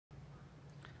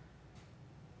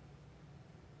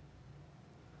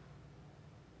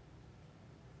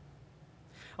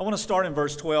I want to start in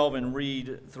verse 12 and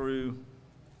read through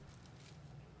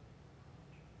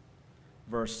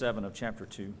verse 7 of chapter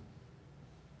 2.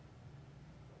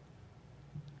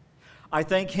 I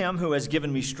thank him who has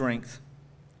given me strength,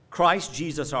 Christ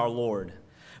Jesus our Lord,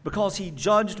 because he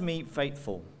judged me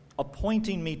faithful,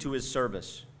 appointing me to his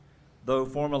service, though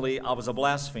formerly I was a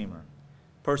blasphemer,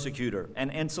 persecutor,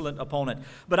 and insolent opponent.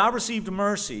 But I received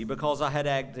mercy because I had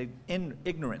acted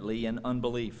ignorantly in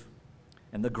unbelief.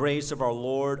 And the grace of our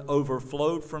Lord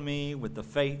overflowed for me with the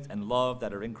faith and love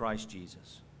that are in Christ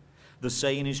Jesus. The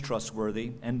saying is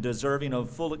trustworthy and deserving of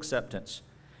full acceptance,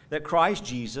 that Christ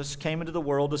Jesus came into the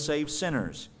world to save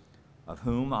sinners, of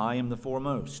whom I am the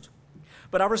foremost.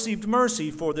 But I received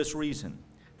mercy for this reason,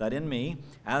 that in me,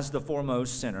 as the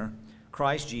foremost sinner,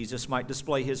 Christ Jesus might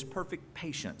display his perfect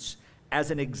patience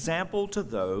as an example to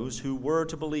those who were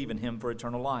to believe in him for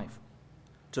eternal life.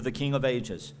 To the King of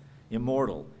ages,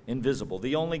 immortal, invisible,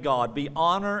 the only God, be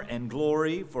honor and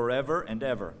glory forever and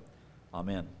ever.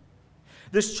 Amen.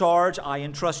 This charge I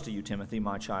entrust to you, Timothy,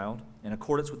 my child, in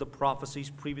accordance with the prophecies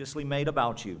previously made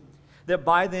about you, that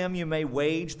by them you may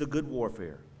wage the good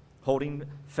warfare, holding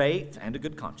faith and a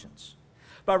good conscience.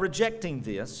 By rejecting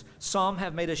this, some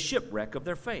have made a shipwreck of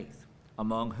their faith,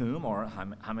 among whom are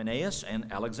Hymenaeus and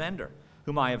Alexander,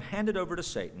 whom I have handed over to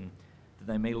Satan,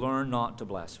 that they may learn not to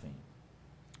blaspheme.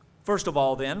 First of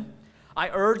all, then, I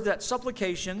urge that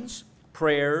supplications,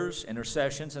 prayers,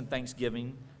 intercessions, and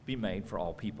thanksgiving be made for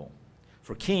all people,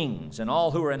 for kings and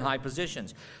all who are in high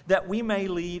positions, that we may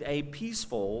lead a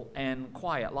peaceful and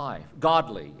quiet life,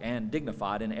 godly and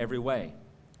dignified in every way.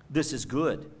 This is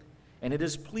good, and it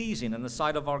is pleasing in the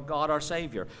sight of our God, our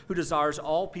Savior, who desires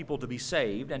all people to be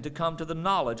saved and to come to the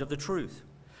knowledge of the truth.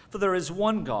 For there is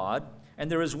one God, and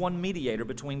there is one mediator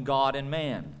between God and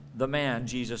man, the man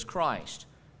Jesus Christ,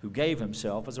 who gave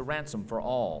himself as a ransom for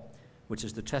all, which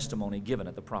is the testimony given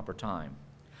at the proper time.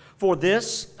 For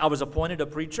this I was appointed a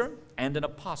preacher and an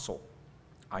apostle.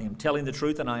 I am telling the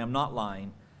truth and I am not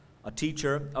lying, a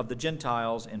teacher of the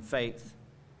Gentiles in faith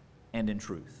and in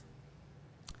truth.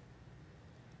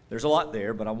 There's a lot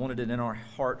there, but I wanted it in our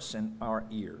hearts and our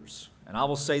ears. And I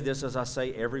will say this as I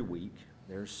say every week.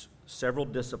 There's several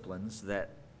disciplines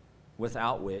that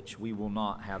without which we will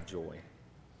not have joy.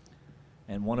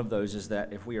 And one of those is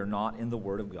that if we are not in the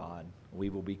Word of God, we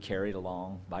will be carried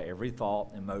along by every thought,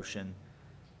 emotion,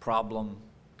 problem,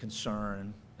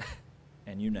 concern,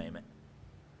 and you name it.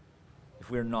 If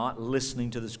we're not listening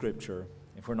to the Scripture,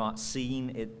 if we're not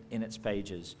seeing it in its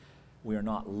pages, we are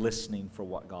not listening for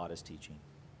what God is teaching.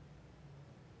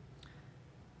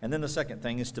 And then the second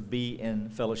thing is to be in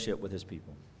fellowship with his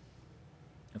people.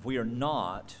 If we are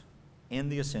not in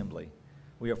the assembly,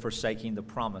 we are forsaking the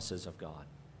promises of God.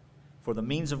 For the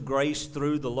means of grace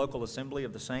through the local assembly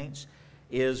of the saints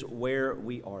is where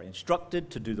we are instructed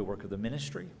to do the work of the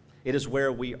ministry. It is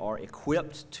where we are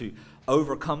equipped to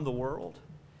overcome the world.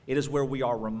 It is where we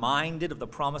are reminded of the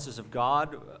promises of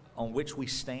God on which we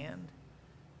stand.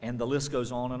 And the list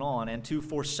goes on. And to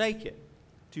forsake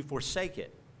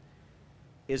it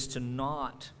is to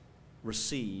not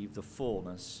receive the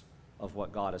fullness of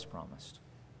what God has promised.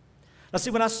 Now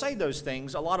see, when I say those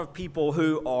things, a lot of people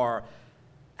who are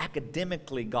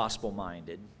academically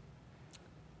gospel-minded,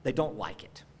 they don't like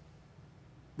it.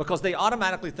 Because they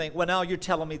automatically think, well, now you're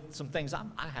telling me some things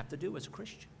I have to do as a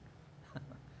Christian.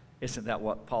 Isn't that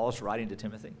what Paul's writing to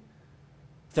Timothy?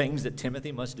 Things that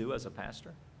Timothy must do as a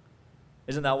pastor?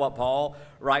 Isn't that what Paul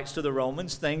writes to the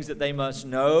Romans? Things that they must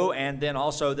know and then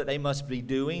also that they must be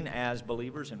doing as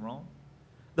believers in Rome?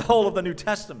 The whole of the New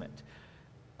Testament,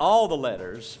 all the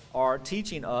letters are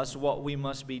teaching us what we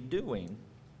must be doing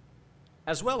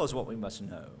as well as what we must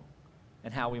know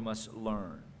and how we must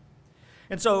learn.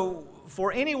 And so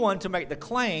for anyone to make the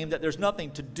claim that there's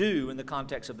nothing to do in the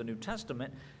context of the New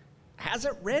Testament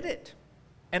hasn't read it.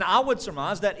 And I would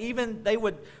surmise that even they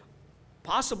would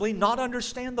possibly not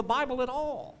understand the Bible at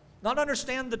all, not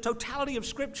understand the totality of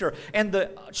Scripture. And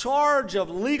the charge of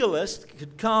legalists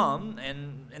could come,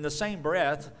 and in the same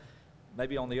breath,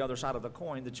 maybe on the other side of the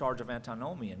coin, the charge of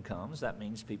antinomian comes. That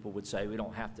means people would say, we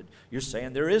don't have to. You're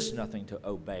saying there is nothing to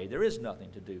obey. There is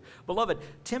nothing to do. Beloved,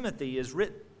 Timothy is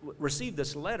received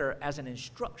this letter as an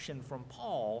instruction from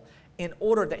Paul in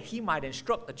order that he might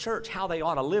instruct the church how they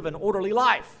ought to live an orderly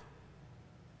life.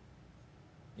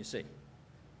 You see.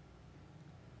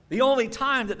 The only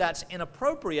time that that's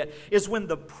inappropriate is when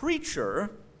the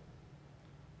preacher,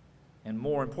 and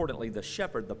more importantly the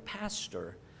shepherd, the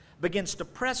pastor, begins to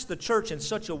press the church in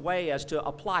such a way as to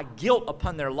apply guilt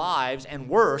upon their lives and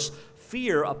worse,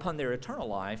 fear upon their eternal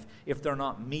life if they're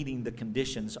not meeting the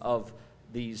conditions of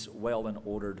these well and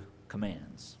ordered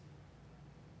commands.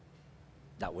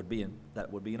 That would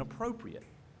be inappropriate.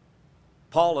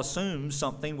 Paul assumes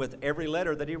something with every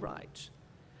letter that he writes.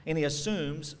 And he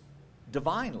assumes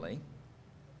divinely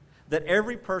that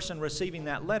every person receiving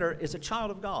that letter is a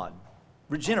child of God,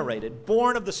 regenerated,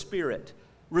 born of the Spirit,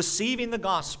 receiving the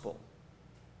gospel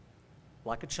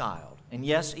like a child. And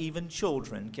yes, even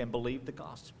children can believe the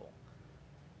gospel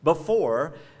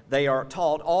before they are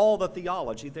taught all the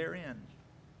theology therein.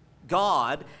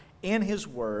 God, in His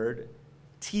Word,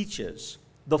 teaches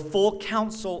the full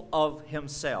counsel of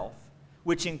Himself,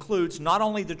 which includes not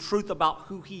only the truth about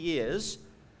who He is,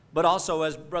 but also,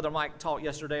 as Brother Mike taught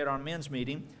yesterday at our men's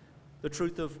meeting, the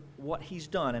truth of what He's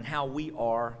done and how we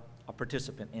are a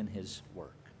participant in His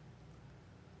work.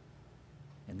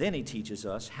 And then He teaches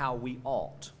us how we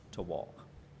ought to walk,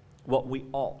 what we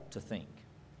ought to think.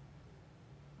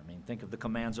 I mean, think of the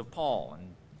commands of Paul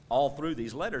and all through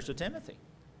these letters to Timothy.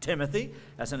 Timothy,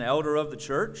 as an elder of the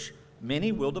church,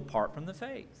 many will depart from the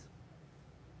faith.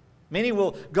 Many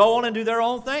will go on and do their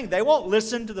own thing. They won't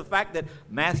listen to the fact that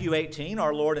Matthew 18,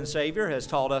 our Lord and Savior, has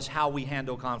taught us how we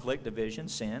handle conflict, division,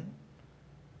 sin.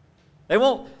 They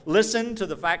won't listen to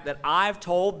the fact that I've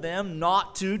told them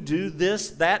not to do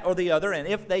this, that, or the other, and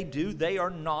if they do, they are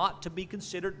not to be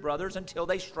considered brothers until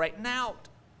they straighten out.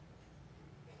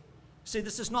 See,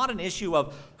 this is not an issue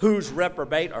of who's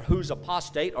reprobate or who's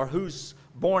apostate or who's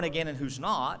born again and who's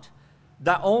not.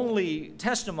 The only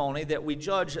testimony that we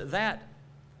judge that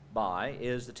by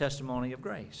is the testimony of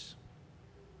grace.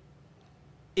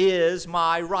 Is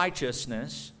my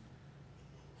righteousness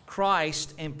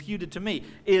Christ imputed to me?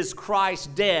 Is Christ's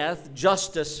death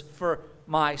justice for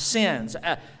my sins?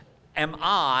 Am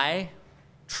I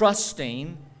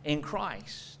trusting in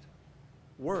Christ's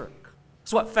work?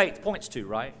 That's what faith points to,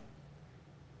 right?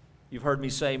 You've heard me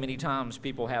say many times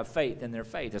people have faith in their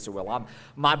faith. I say, well,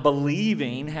 my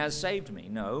believing has saved me.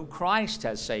 No, Christ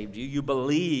has saved you. You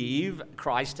believe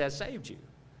Christ has saved you.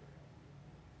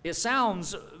 It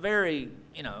sounds very,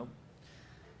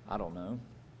 I don't know,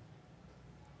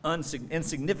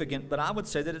 insignificant, but I would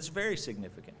say that it's very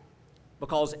significant.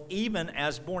 Because even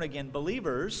as born-again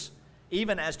believers,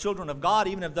 even as children of God,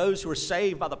 even of those who are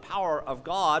saved by the power of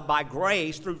God, by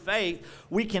grace, through faith,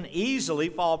 we can easily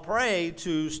fall prey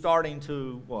to starting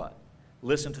to, what?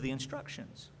 Listen to the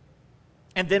instructions.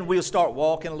 And then we'll start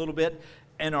walking a little bit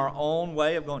in our own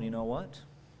way of going, you know what?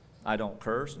 I don't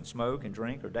curse and smoke and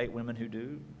drink or date women who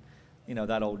do. You know,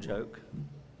 that old joke.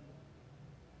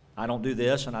 I don't do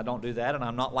this and I don't do that, and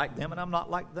I'm not like them and I'm not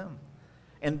like them.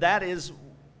 And that is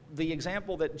the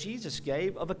example that Jesus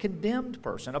gave of a condemned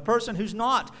person, a person who's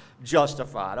not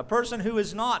justified, a person who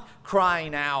is not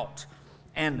crying out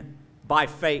and by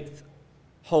faith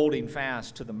holding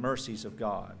fast to the mercies of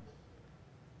God,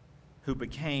 who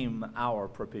became our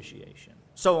propitiation,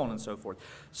 so on and so forth.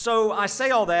 So I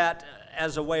say all that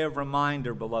as a way of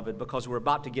reminder, beloved, because we're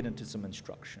about to get into some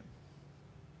instruction.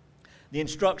 The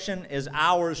instruction is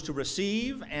ours to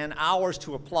receive and ours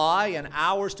to apply and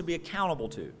ours to be accountable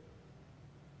to.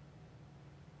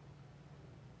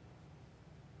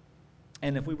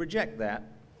 And if we reject that,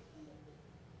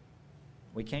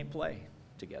 we can't play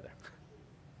together.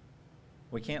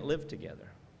 We can't live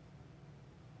together.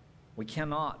 We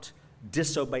cannot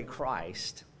disobey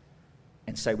Christ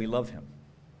and say we love Him.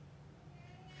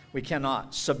 We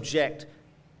cannot subject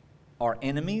our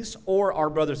enemies or our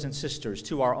brothers and sisters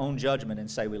to our own judgment and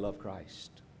say we love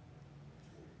Christ.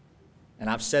 And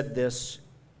I've said this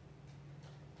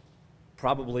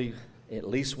probably at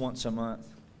least once a month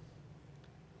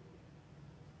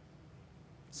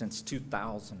since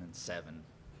 2007,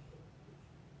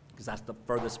 because that's the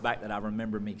furthest back that I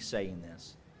remember me saying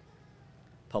this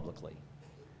publicly.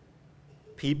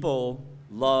 People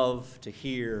love to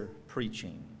hear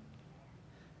preaching,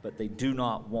 but they do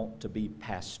not want to be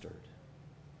pastored.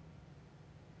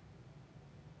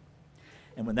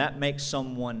 And when that makes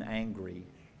someone angry,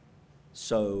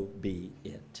 so be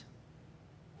it.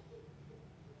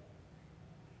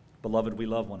 Beloved, we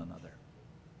love one another.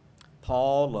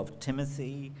 Paul loved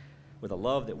Timothy with a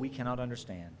love that we cannot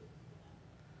understand.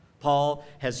 Paul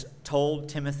has told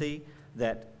Timothy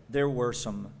that there were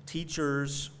some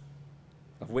teachers,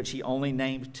 of which he only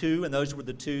named 2, and those were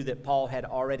the 2 that Paul had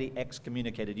already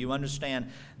excommunicated. You understand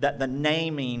that the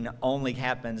naming only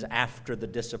happens after the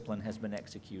discipline has been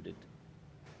executed.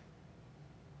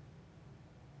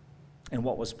 And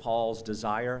what was Paul's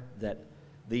desire? That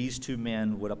these 2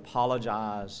 men would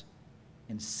apologize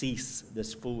and cease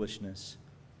this foolishness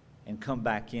and come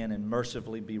back in and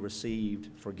mercifully be received,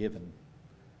 forgiven,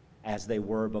 as they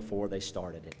were before they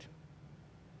started it.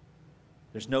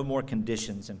 There's no more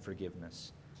conditions in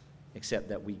forgiveness except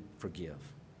that we forgive.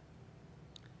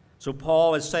 So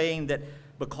Paul is saying that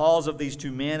because of these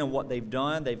two men and what they've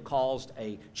done, they've caused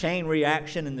a chain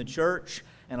reaction in the church,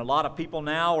 and a lot of people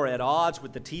now are at odds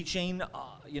with the teaching.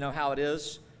 You know how it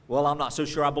is? Well, I'm not so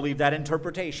sure I believe that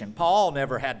interpretation. Paul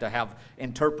never had to have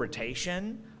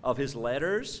interpretation of his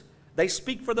letters. They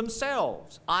speak for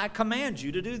themselves. I command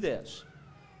you to do this.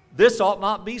 This ought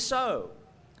not be so.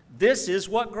 This is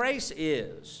what grace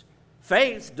is.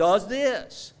 Faith does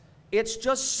this. It's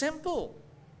just simple.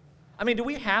 I mean, do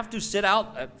we have to sit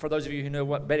out, for those of you who know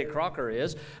what Betty Crocker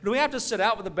is, do we have to sit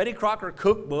out with the Betty Crocker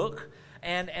cookbook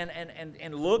and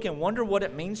look and wonder what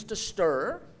it means to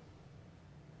stir?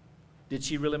 Did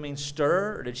she really mean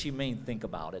stir, or did she mean think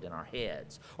about it in our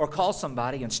heads? Or call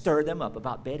somebody and stir them up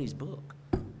about Betty's book?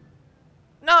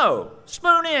 No,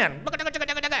 spoon in.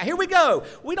 Here we go.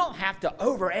 We don't have to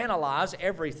overanalyze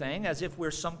everything as if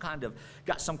we're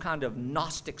got some kind of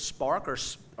Gnostic spark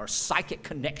or psychic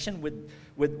connection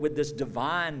with this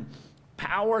divine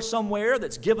power somewhere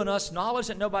that's given us knowledge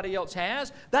that nobody else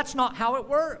has. That's not how it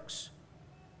works.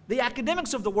 The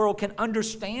academics of the world can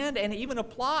understand and even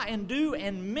apply and do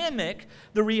and mimic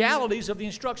the realities of the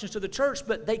instructions to the church,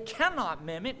 but they cannot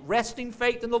mimic resting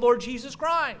faith in the Lord Jesus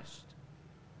Christ.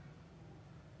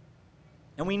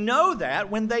 And we know that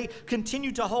when they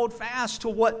continue to hold fast to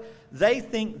what they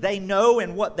think they know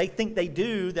and what they think they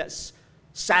do that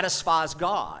satisfies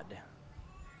God.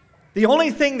 The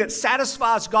only thing that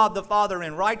satisfies God the Father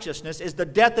in righteousness is the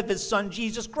death of His Son,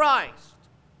 Jesus Christ.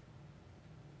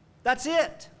 That's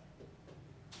it.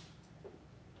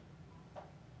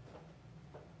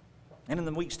 And in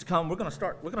the weeks to come, we're going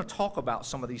to talk about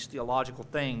some of these theological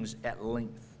things at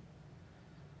length.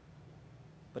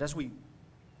 But as we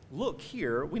look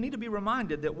here, we need to be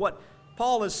reminded that what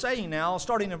Paul is saying now,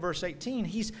 starting in verse 18,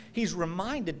 he's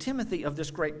reminded Timothy of this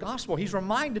great gospel. He's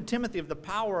reminded Timothy of the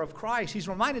power of Christ. He's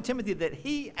reminded Timothy that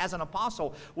he, as an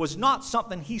apostle, was not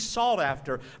something he sought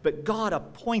after, but God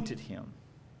appointed him.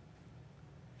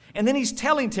 And then he's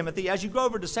telling Timothy, as you go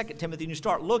over to 2 Timothy and you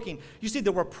start looking, you see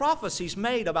there were prophecies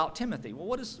made about Timothy. Well,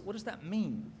 what does that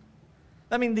mean?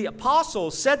 I mean, the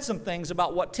apostles said some things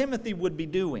about what Timothy would be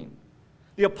doing.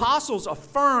 The apostles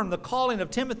affirmed the calling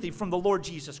of Timothy from the Lord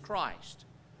Jesus Christ.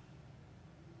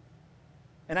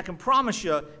 And I can promise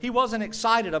you, he wasn't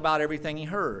excited about everything he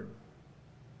heard.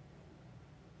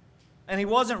 And he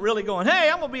wasn't really going, hey,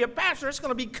 I'm going to be a pastor. It's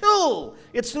going to be cool.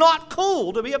 It's not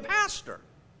cool to be a pastor.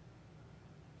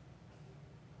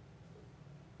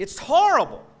 It's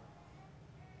horrible.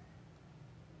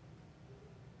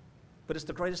 But it's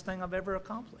the greatest thing I've ever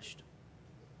accomplished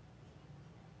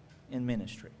in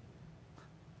ministry.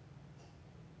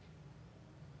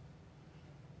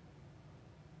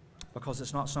 Because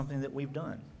it's not something that we've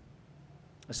done.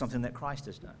 It's something that Christ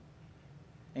has done.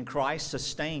 And Christ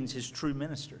sustains His true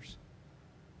ministers.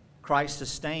 Christ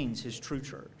sustains His true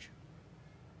church.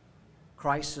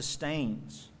 Christ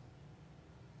sustains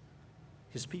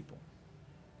His people.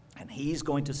 And He's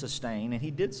going to sustain, and He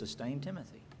did sustain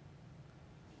Timothy.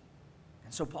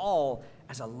 And so Paul,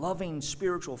 as a loving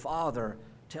spiritual father,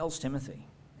 tells Timothy,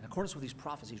 in accordance with these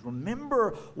prophecies,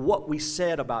 remember what we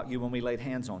said about you when we laid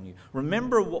hands on you.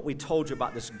 Remember what we told you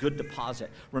about this good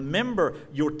deposit. Remember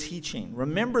your teaching.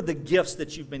 Remember the gifts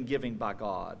that you've been given by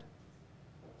God.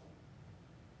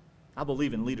 I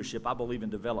believe in leadership. I believe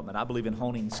in development. I believe in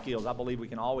honing skills. I believe we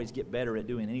can always get better at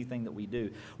doing anything that we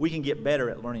do. We can get better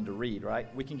at learning to read,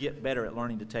 right? We can get better at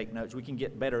learning to take notes. We can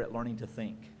get better at learning to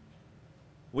think.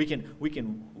 We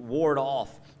can ward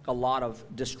off a lot of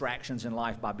distractions in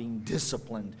life by being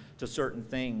disciplined to certain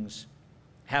things,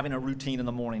 having a routine in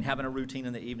the morning, having a routine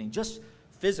in the evening, just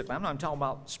physically. I'm not even talking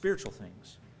about spiritual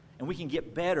things. And we can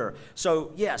get better.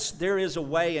 So, yes, there is a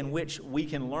way in which we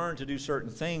can learn to do certain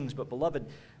things, but, beloved,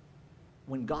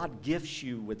 when God gifts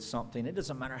you with something, it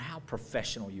doesn't matter how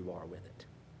professional you are with it.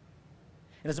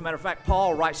 And as a matter of fact,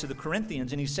 Paul writes to the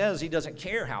Corinthians, and he says he doesn't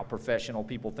care how professional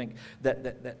people think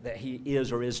that he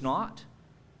is or is not.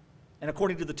 And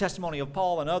according to the testimony of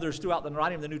Paul and others throughout the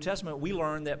writing of the New Testament, we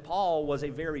learn that Paul was a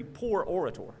very poor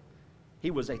orator.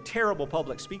 He was a terrible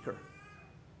public speaker.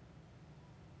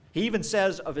 He even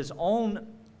says of his own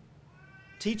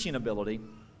teaching ability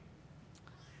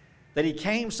that he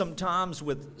came sometimes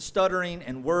with stuttering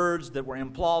and words that were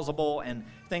implausible and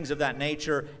things of that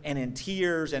nature, and in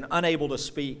tears and unable to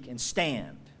speak and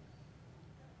stand.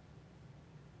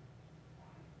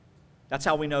 That's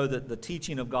how we know that the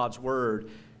teaching of God's Word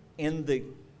in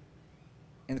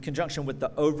conjunction with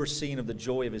the overseeing of the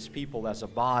joy of His people as a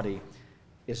body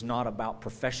is not about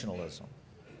professionalism.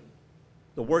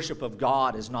 The worship of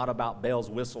God is not about bells,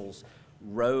 whistles,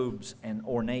 robes, and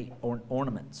ornate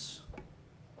ornaments.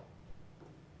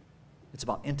 It's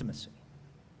about intimacy.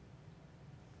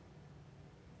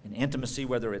 in intimacy,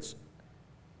 whether it's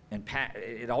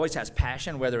it always has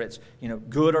passion, whether it's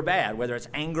good or bad, whether it's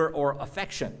anger or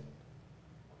affection,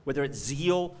 whether it's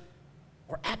zeal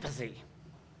or apathy.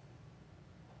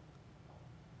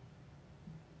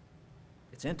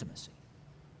 It's intimacy.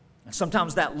 And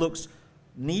sometimes that looks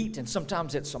neat, and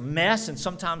sometimes it's a mess, and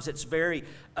sometimes it's very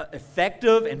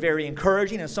effective and very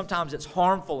encouraging, and sometimes it's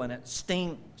harmful and it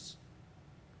stings.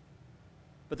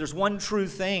 But there's one true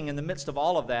thing in the midst of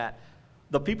all of that.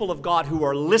 The people of God who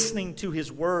are listening to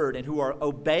His Word and who are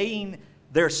obeying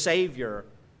their Savior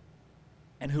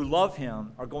and who love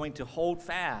Him are going to hold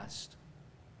fast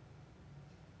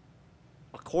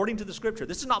according to the Scripture.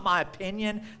 This is not my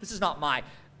opinion. This is not my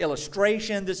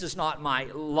illustration. This is not my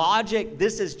logic.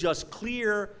 This is just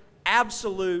clear,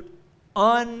 absolute,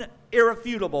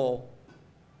 unirrefutable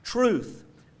truth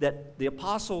that the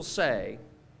apostles say.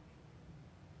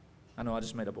 I know I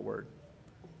just made up a word.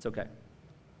 It's okay.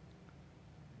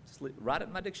 Just write it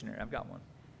in my dictionary. I've got one.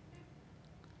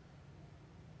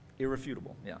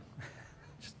 Irrefutable, yeah.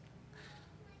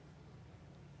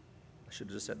 I should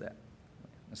have just said that.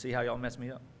 Now see how y'all messed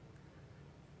me up?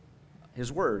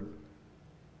 His word,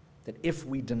 that if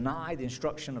we deny the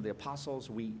instruction of the apostles,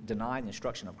 we deny the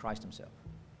instruction of Christ Himself.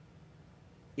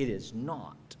 It is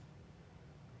not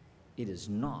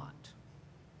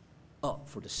up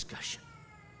for discussion.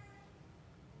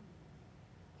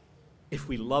 If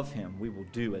we love Him, we will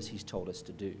do as He's told us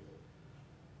to do.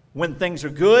 When things are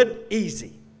good,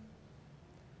 easy.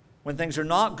 When things are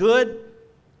not good,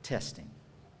 testing.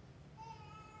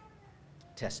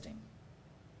 Testing.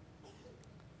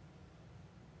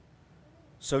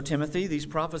 So, Timothy, these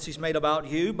prophecies made about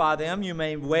you, by them you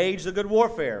may wage the good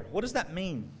warfare. What does that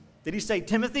mean? Did he say,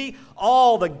 Timothy,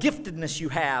 all the giftedness you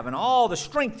have, and all the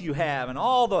strength you have, and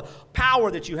all the power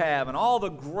that you have, and all the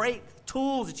great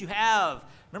tools that you have?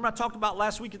 Remember I talked about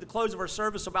last week at the close of our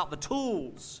service about the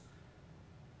tools.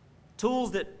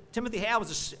 Tools that Timothy had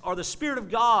are the Spirit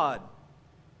of God,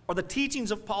 or the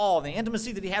teachings of Paul, the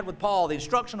intimacy that he had with Paul, the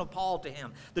instruction of Paul to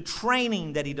him, the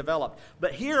training that he developed.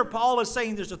 But here Paul is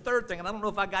saying there's a third thing, and I don't know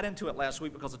if I got into it last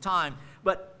week because of time,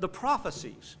 but the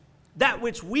prophecies. That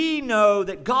which we know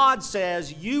that God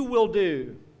says you will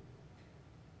do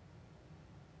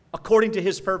according to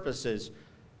His purposes.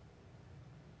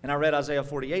 And I read Isaiah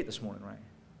 48 this morning, right?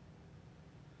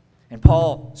 And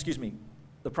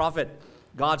the prophet,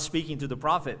 God speaking to the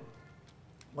prophet,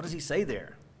 what does he say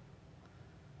there?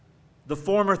 The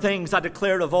former things I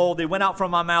declared of old, they went out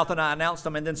from my mouth and I announced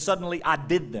them, and then suddenly I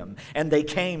did them, and they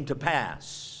came to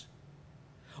pass.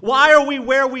 Why are we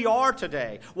where we are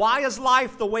today? Why is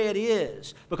life the way it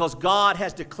is? Because God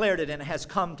has declared it and it has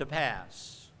come to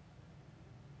pass.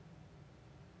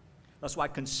 That's why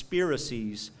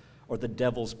conspiracies are the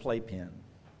devil's playpen.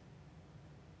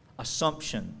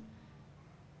 Assumption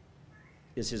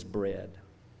is his bread.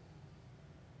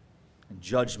 And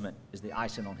judgment is the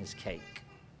icing on his cake.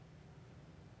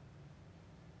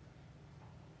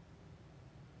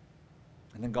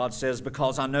 And then God says,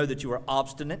 because I know that you are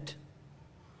obstinate,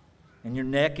 and your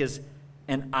neck is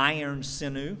an iron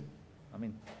sinew. I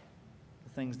mean, the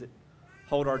things that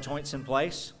hold our joints in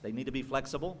place, they need to be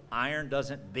flexible. Iron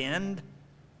doesn't bend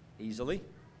easily.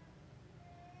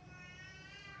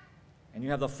 And you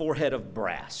have the forehead of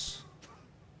brass.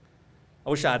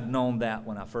 I wish I had known that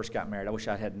when I first got married. I wish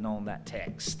I had known that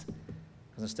text.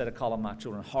 Because instead of calling my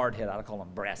children hard head, I'd call them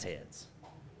brass heads.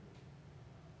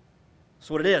 That's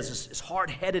what it is. It's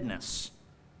hard-headedness.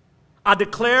 I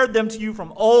declared them to you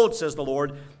from old, says the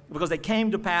Lord, because they came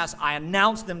to pass. I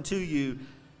announced them to you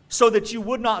so that you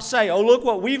would not say, oh, look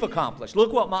what we've accomplished.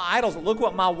 Look what my idols, look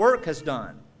what my work has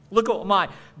done. Look what my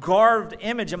carved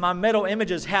image and my metal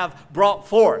images have brought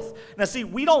forth. Now, see,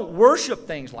 we don't worship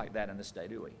things like that in this day,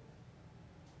 do we?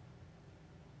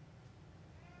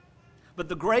 But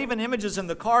the graven images and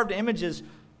the carved images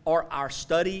are our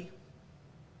study,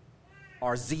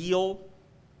 our zeal,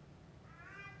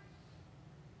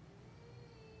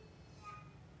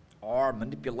 our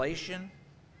manipulation,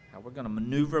 how we're going to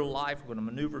maneuver life, we're going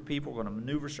to maneuver people, we're going to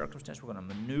maneuver circumstances, we're going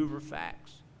to maneuver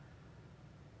facts.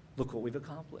 Look what we've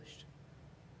accomplished.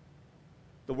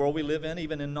 The world we live in,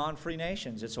 even in non-free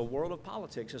nations, it's a world of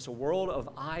politics. It's a world of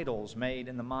idols made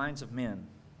in the minds of men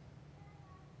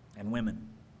and women.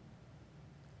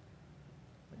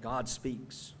 But God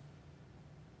speaks.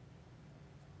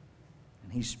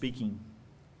 And He's speaking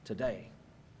today.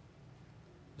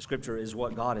 The Scripture is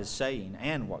what God is saying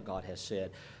and what God has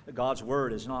said. God's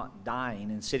Word is not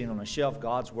dying and sitting on a shelf.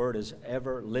 God's Word is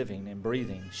ever living and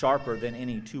breathing, sharper than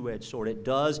any two-edged sword. It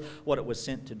does what it was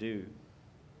sent to do.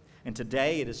 And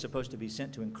today it is supposed to be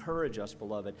sent to encourage us,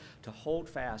 beloved, to hold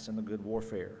fast in the good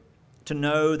warfare. To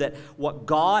know that what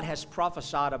God has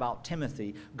prophesied about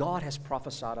Timothy, God has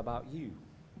prophesied about you.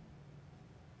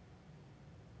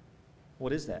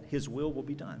 What is that? His will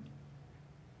be done.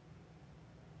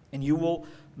 And you will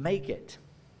make it.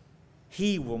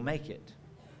 He will make it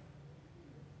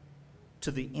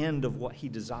to the end of what he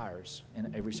desires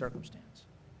in every circumstance.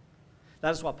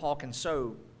 That is why Paul can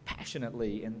so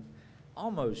passionately and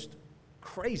almost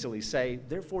crazily say,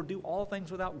 therefore do all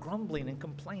things without grumbling and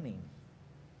complaining.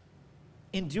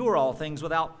 Endure all things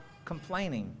without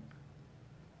complaining.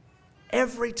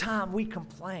 Every time we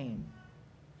complain,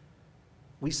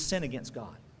 we sin against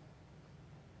God.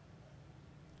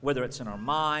 Whether it's in our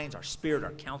minds, our spirit,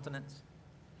 our countenance.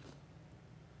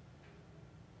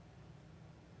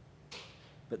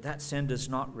 But that sin does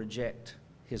not reject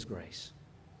his grace.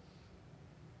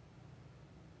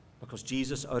 Because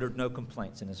Jesus uttered no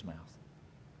complaints in his mouth.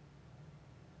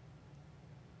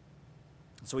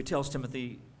 So he tells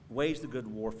Timothy, wage the good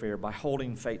warfare by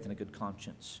holding faith and a good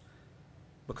conscience.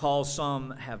 Because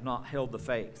some have not held the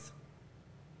faith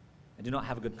and do not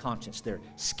have a good conscience, they're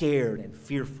scared and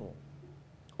fearful,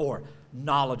 or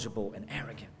knowledgeable and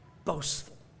arrogant,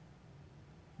 boastful,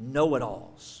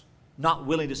 know-it-alls, not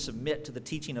willing to submit to the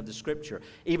teaching of the Scripture.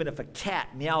 Even if a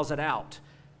cat meows it out,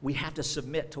 we have to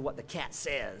submit to what the cat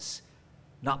says,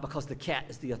 not because the cat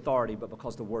is the authority, but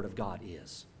because the Word of God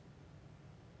is.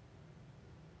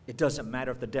 It doesn't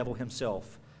matter if the devil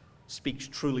himself speaks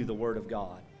truly the Word of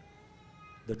God.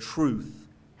 The truth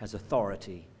has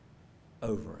authority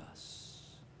over us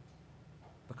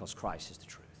because Christ is the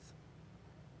truth.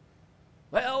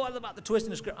 Well, what about the twist in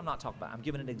the Scripture? I'm not talking about it. I'm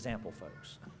giving an example,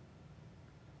 folks.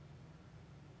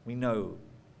 We know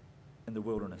in the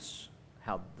wilderness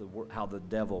how the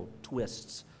devil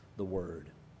twists the Word.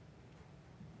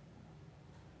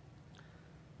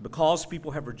 Because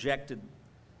people have rejected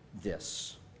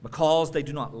this, because they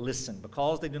do not listen,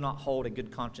 because they do not hold a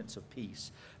good conscience of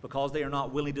peace, because they are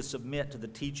not willing to submit to the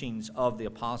teachings of the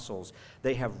apostles,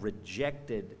 they have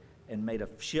rejected and made a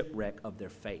shipwreck of their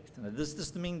faith. Now, does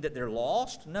this mean that they're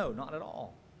lost? No, not at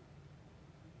all.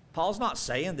 Paul's not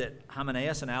saying that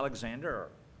Hymenaeus and Alexander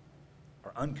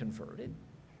are unconverted.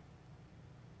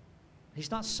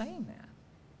 He's not saying that.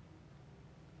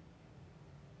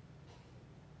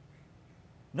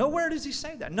 Nowhere does he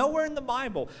say that. Nowhere in the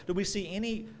Bible do we see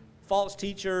any false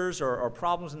teachers or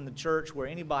problems in the church where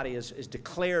anybody is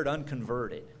declared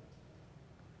unconverted.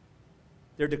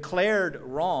 They're declared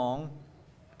wrong,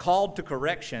 called to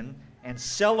correction, and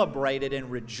celebrated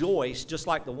and rejoiced, just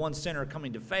like the one sinner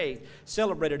coming to faith,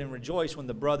 celebrated and rejoiced when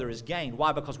the brother is gained.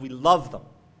 Why? Because we love them.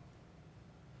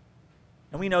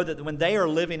 And we know that when they are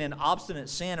living in obstinate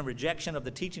sin and rejection of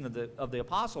the teaching of the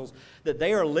apostles, that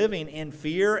they are living in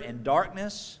fear and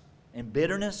darkness and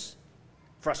bitterness,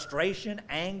 frustration,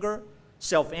 anger,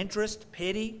 self-interest,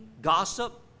 pity,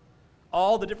 gossip,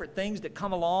 all the different things that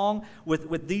come along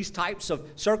with these types of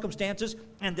circumstances,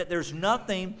 and that there's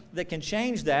nothing that can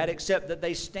change that except that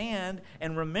they stand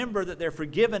and remember that they're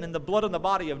forgiven in the blood and the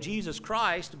body of Jesus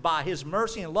Christ by His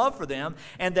mercy and love for them,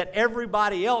 and that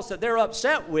everybody else that they're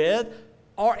upset with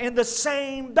are in the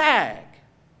same bag.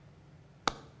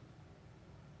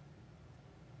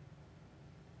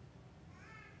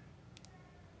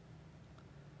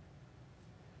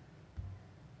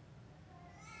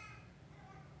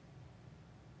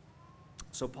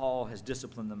 So Paul has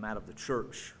disciplined them out of the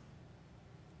church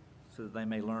so that they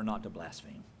may learn not to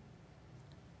blaspheme.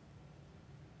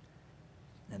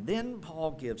 And then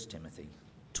Paul gives Timothy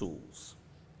tools,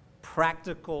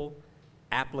 practical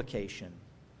application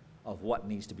of what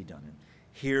needs to be done. And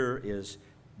here is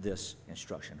this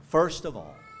instruction. First of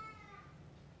all,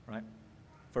 right?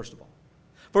 First of all.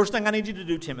 First thing I need you to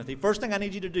do, Timothy. First thing I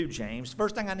need you to do, James.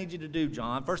 First thing I need you to do,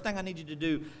 John. First thing I need you to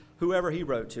do, whoever he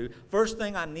wrote to. First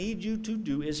thing I need you to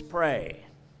do is pray.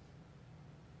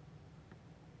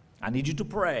 I need you to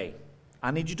pray. I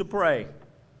need you to pray.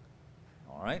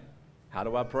 All right? How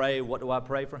do I pray? What do I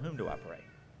pray? For whom do I pray?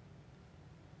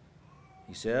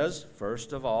 He says,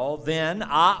 first of all, then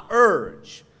I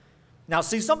urge. Now,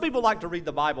 see, some people like to read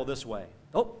the Bible this way.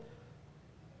 Oh,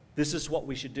 this is what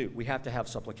we should do. We have to have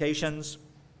supplications.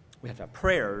 We have to have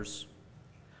prayers.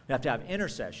 We have to have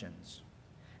intercessions.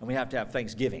 And we have to have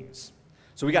thanksgivings.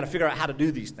 So we got to figure out how to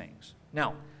do these things.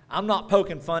 Now, I'm not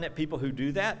poking fun at people who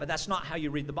do that, but that's not how you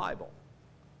read the Bible.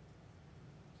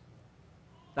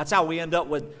 That's how we end up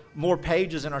with more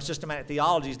pages in our systematic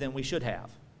theologies than we should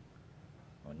have.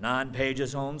 9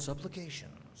 pages on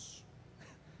supplications.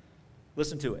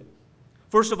 Listen to it.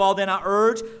 First of all, then I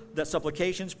urge that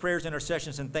supplications, prayers,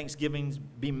 intercessions, and thanksgivings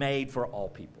be made for all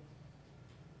people.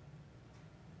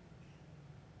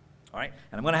 All right?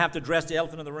 And I'm going to have to address the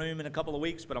elephant in the room in a couple of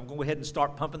weeks, but I'm going to go ahead and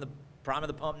start priming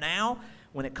the pump now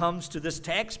when it comes to this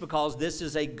text, because this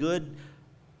is a good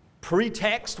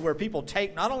pretext where people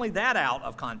take not only that out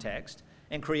of context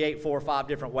and create 4 or 5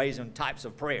 different ways and types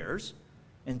of prayers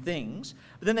and things,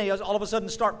 but then they all of a sudden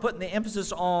start putting the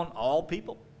emphasis on all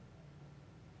people.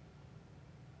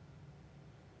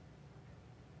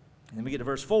 And then we get to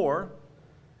verse 4,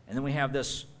 and then we have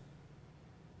this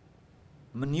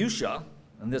minutia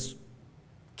and this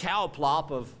cow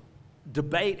plop of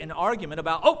debate and argument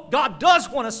about, oh, God does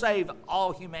want to save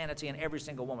all humanity and every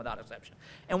single one without exception.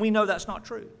 And we know that's not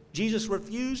true. Jesus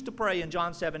refused to pray in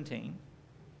John 17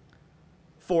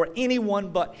 for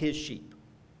anyone but his sheep.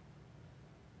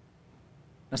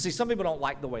 Now, see, some people don't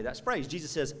like the way that's phrased.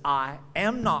 Jesus says, I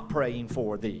am not praying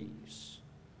for these.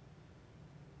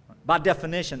 By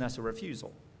definition, that's a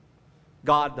refusal.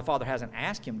 God, the Father, hasn't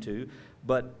asked him to,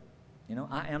 but,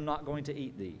 I am not going to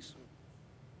eat these.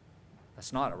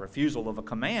 That's not a refusal of a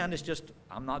command. It's just,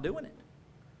 I'm not doing it.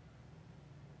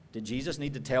 Did Jesus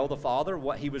need to tell the Father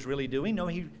what he was really doing? No,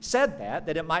 he said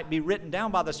that it might be written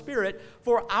down by the Spirit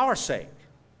for our sake.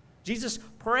 Jesus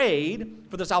prayed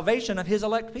for the salvation of his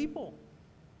elect people,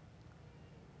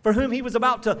 for whom he was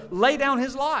about to lay down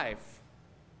his life.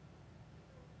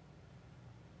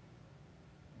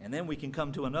 And then we can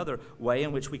come to another way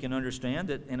in which we can understand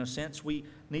that, in a sense, we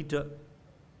need to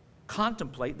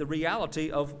contemplate the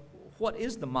reality of what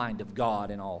is the mind of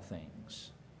God in all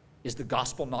things. Is the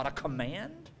gospel not a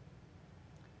command?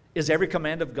 Is every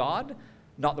command of God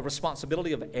not the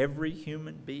responsibility of every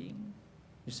human being?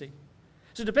 You see?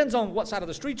 So it depends on what side of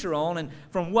the street you're on and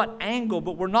from what angle,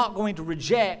 but we're not going to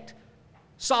reject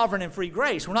sovereign and free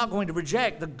grace. We're not going to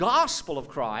reject the gospel of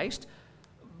Christ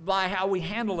by how we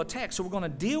handle the text. So we're going to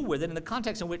deal with it in the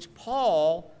context in which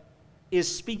Paul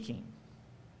is speaking.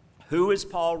 Who is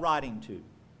Paul writing to?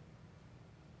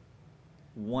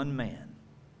 One man.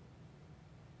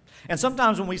 And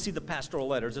sometimes when we see the pastoral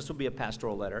letters, this will be a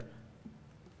pastoral letter.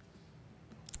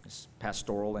 It's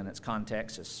pastoral in its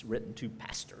context. It's written to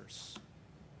pastors,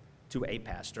 to a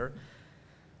pastor.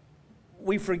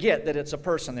 We forget that it's a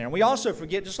person there. And we also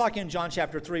forget, just like in John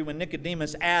chapter 3, when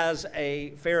Nicodemus, as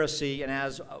a Pharisee and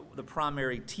as the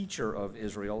primary teacher of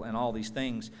Israel and all these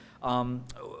things,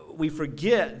 we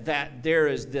forget that there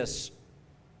is this,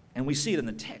 and we see it in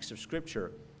the text of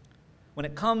Scripture, when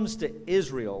it comes to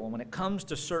Israel and when it comes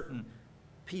to certain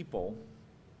people,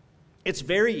 it's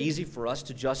very easy for us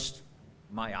to just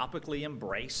myopically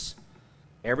embrace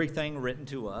everything written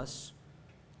to us.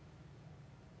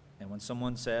 And when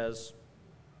someone says,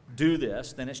 do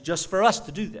this, then it's just for us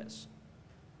to do this.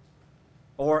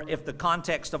 Or if the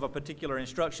context of a particular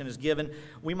instruction is given,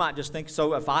 we might just think,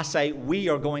 so if I say we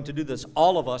are going to do this,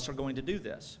 all of us are going to do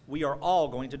this. We are all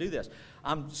going to do this.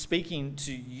 I'm speaking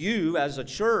to you as a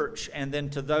church and then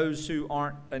to those who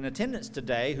aren't in attendance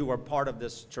today who are part of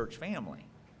this church family.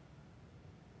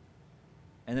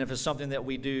 And then if it's something that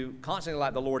we do constantly,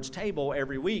 like the Lord's table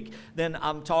every week, then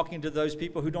I'm talking to those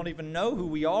people who don't even know who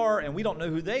we are and we don't know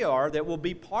who they are that will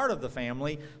be part of the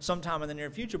family sometime in the near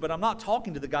future. But I'm not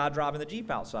talking to the guy driving the Jeep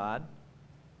outside.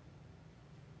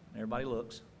 Everybody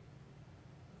looks.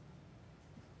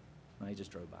 No, he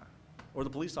just drove by. Or the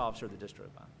police officer that just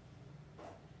drove by.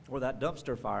 Or that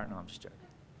dumpster fire. No, I'm just joking.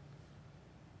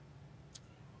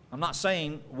 I'm not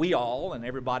saying we all and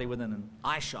everybody within an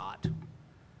eye shot.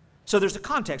 So there's the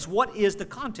context. What is the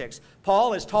context?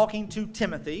 Paul is talking to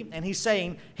Timothy, and he's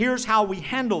saying, here's how we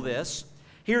handle this.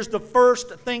 Here's the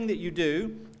first thing that you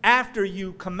do after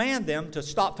you command them to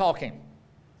stop talking.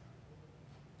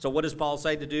 So what does Paul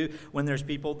say to do when there's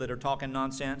people that are talking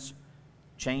nonsense,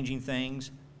 changing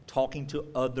things, talking to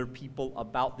other people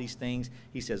about these things?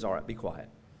 He says, all right, be quiet.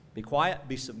 Be quiet,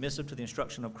 be submissive to the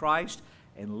instruction of Christ,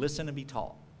 and listen and be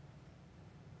taught.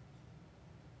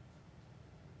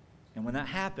 And when that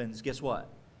happens, guess what?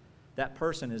 That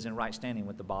person is in right standing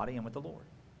with the body and with the Lord.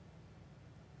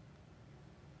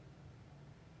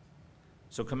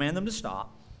 So command them to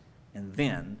stop, and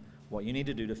then what you need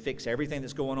to do to fix everything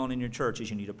that's going on in your church is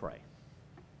you need to pray.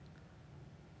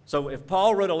 So if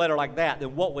Paul wrote a letter like that,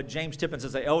 then what would James Tippins,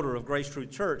 as the elder of Grace Truth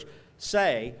Church,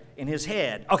 say in his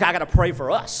head? Okay, I got to pray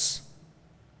for us.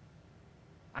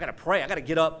 I got to pray. I got to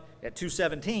get up at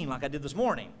 2:17 like I did this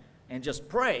morning. And just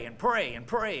pray and pray and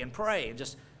pray and pray. And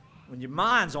just, when your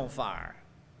mind's on fire.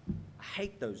 I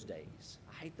hate those days.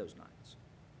 I hate those nights.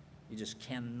 You just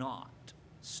cannot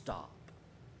stop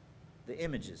the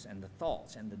images and the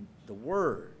thoughts and the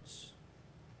words.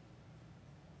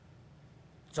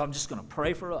 So I'm just going to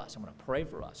pray for us. I'm going to pray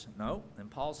for us. No. And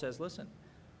Paul says, listen,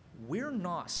 we're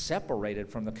not separated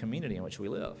from the community in which we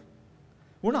live.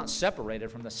 We're not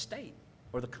separated from the state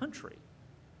or the country.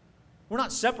 We're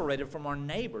not separated from our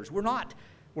neighbors. We're not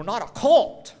a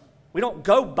cult. We don't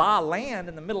go buy land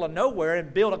in the middle of nowhere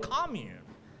and build a commune.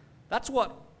 That's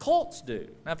what cults do.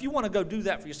 Now, if you want to go do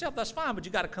that for yourself, that's fine, but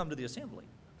you got to come to the assembly.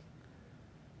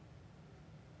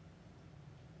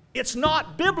 It's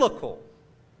not biblical.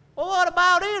 Well, what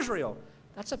about Israel?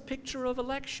 That's a picture of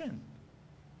election.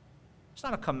 It's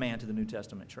not a command to the New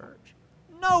Testament church.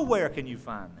 Nowhere can you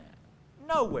find that.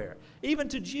 Nowhere. Even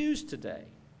to Jews today.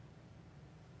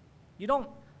 You don't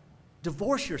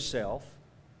divorce yourself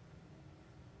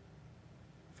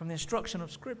from the instruction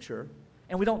of Scripture,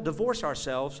 and we don't divorce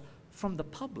ourselves from the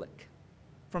public,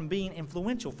 from being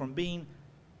influential, from being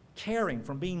caring,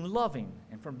 from being loving,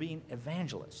 and from being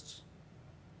evangelists.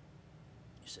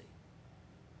 You see.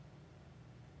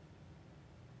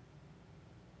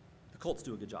 The cults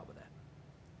do a good job with that.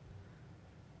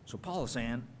 So Paul is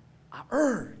saying, I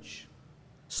urge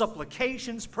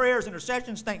supplications, prayers,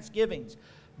 intercessions, thanksgivings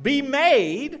be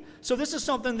made. So this is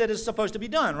something that is supposed to be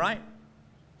done, right?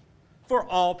 For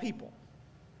all people.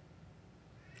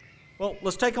 Well,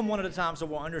 let's take them one at a time so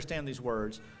we'll understand these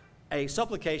words. A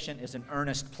supplication is an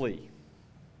earnest plea.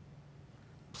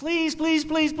 Please, please,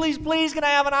 please, please, please, can I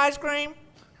have an ice cream?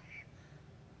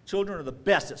 Children are the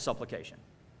best at supplication.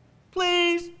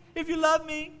 Please, if you love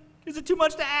me, is it too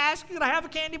much to ask? Can I have a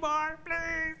candy bar?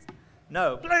 Please.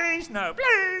 No, please, no,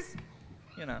 please.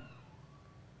 You know.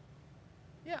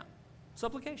 Yeah,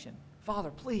 supplication.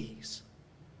 Father, please,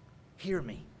 hear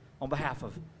me on behalf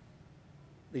of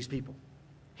these people.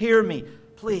 Hear me,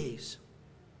 please.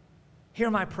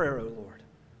 Hear my prayer, O Lord.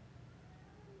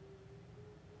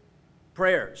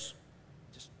 Prayers,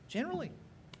 just generally.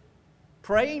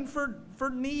 Praying for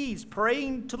needs,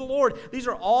 praying to the Lord. These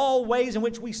are all ways in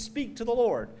which we speak to the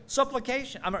Lord.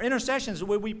 Supplication, intercessions,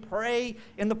 where we pray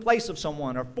in the place of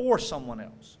someone or for someone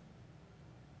else.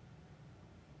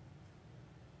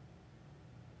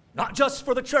 Not just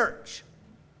for the church.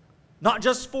 Not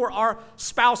just for our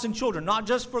spouse and children. Not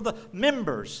just for the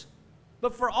members.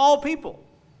 But for all people.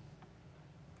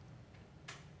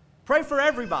 Pray for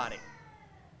everybody.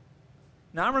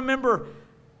 Now, I remember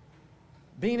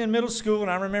being in middle school, and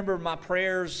I remember my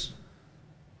prayers,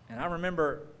 and I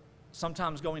remember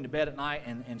sometimes going to bed at night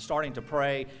and starting to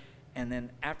pray, and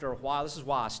then after a while, this is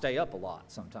why I stay up a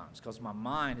lot sometimes, because my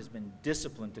mind has been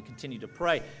disciplined to continue to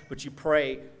pray, but you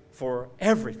pray for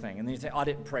everything, and then you say, oh, I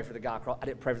didn't pray for the guy, I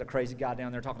didn't pray for the crazy guy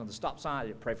down there talking to the stop sign, I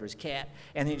didn't pray for his cat,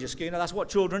 and then you just, that's what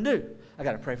children do. I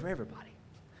got to pray for everybody.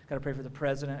 Got to pray for the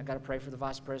president, I got to pray for the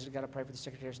vice president, got to pray for the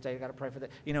secretary of state, I got to pray for the,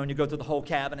 and you go through the whole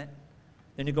cabinet.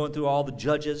 Then you're going through all the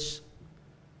judges.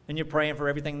 And you're praying for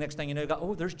everything. Next thing you know, you go,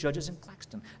 oh, there's judges in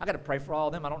Claxton. I got to pray for all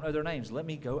of them. I don't know their names. Let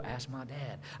me go ask my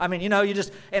dad. I mean, you got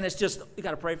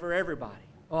to pray for everybody.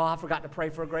 Oh, I forgot to pray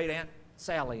for Great Aunt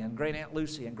Sally and Great Aunt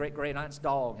Lucy and Great Great Aunt's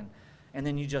dog. And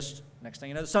then next thing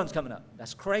you know, the sun's coming up.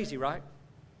 That's crazy, right?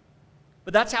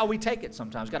 But that's how we take it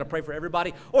sometimes. Got to pray for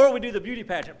everybody. Or we do the beauty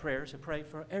pageant prayers and pray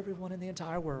for everyone in the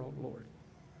entire world, Lord.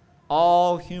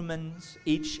 All humans,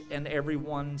 each and every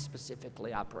one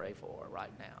specifically, I pray for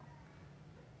right now.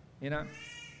 You know?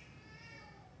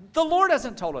 The Lord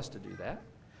hasn't told us to do that.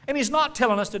 And He's not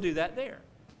telling us to do that there.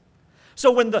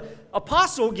 So when the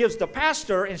apostle gives the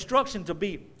pastor instruction to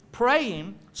be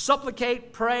praying,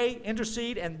 supplicate, pray,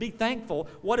 intercede, and be thankful,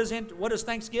 what is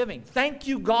thanksgiving? Thank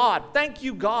you, God. Thank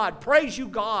you, God. Praise you,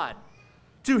 God.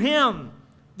 To Him,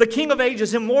 the King of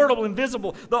ages, immortal,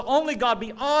 invisible, the only God,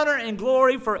 be honor and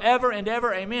glory forever and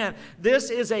ever. Amen. This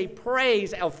is a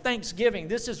praise of thanksgiving.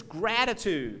 This is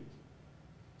gratitude.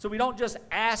 So we don't just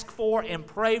ask for and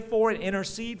pray for and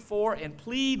intercede for and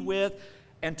plead with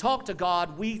and talk to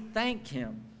God. We thank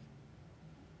Him.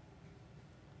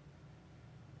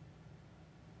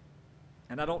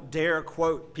 And I don't dare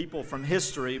quote people from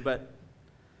history, but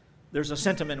there's a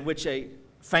sentiment in which a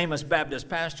famous Baptist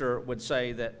pastor would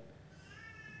say that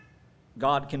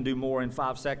God can do more in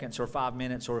 5 seconds or 5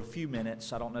 minutes or a few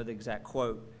minutes, I don't know the exact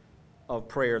quote, of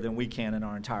prayer than we can in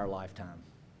our entire lifetime.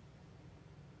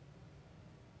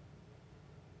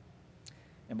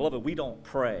 And beloved, we don't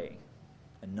pray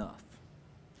enough.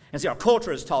 And see, our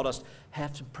culture has taught us,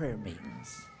 have some prayer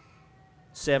meetings.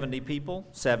 70 people,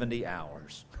 70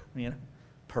 hours.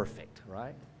 Perfect,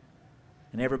 right?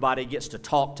 And everybody gets to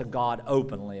talk to God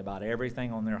openly about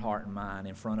everything on their heart and mind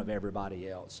in front of everybody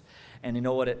else. And you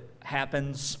know what it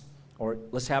happens? Or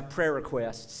let's have prayer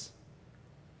requests.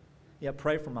 Yeah,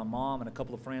 pray for my mom and a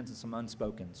couple of friends and some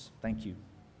unspokens. Thank you.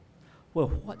 Well,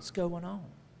 what's going on?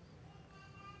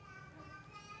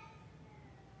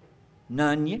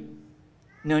 None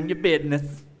your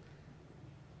business.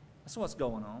 That's what's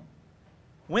going on.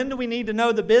 When do we need to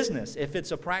know the business? If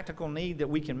it's a practical need that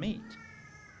we can meet.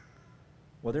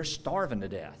 Well, they're starving to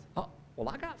death. Oh, well,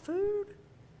 I got food.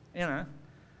 You know.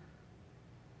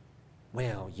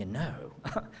 Well, you know.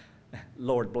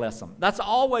 Lord bless them. That's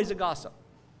always a gossip.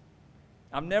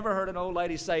 I've never heard an old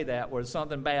lady say that where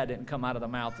something bad didn't come out of the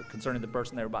mouth concerning the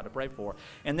person they were about to pray for.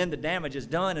 And then the damage is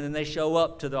done, and then they show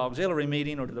up to the auxiliary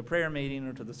meeting or to the prayer meeting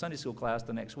or to the Sunday school class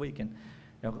the next week, and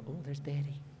they'll go, oh, there's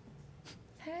Betty.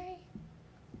 Hey.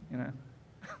 You know,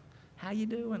 how you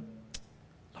doing?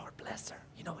 Lord bless her.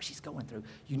 You know what she's going through.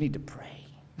 You need to pray.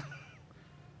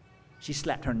 She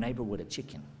slapped her neighbor with a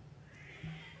chicken.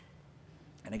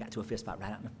 And they got to a fist fight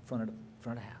right out in the front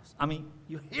of the house. I mean,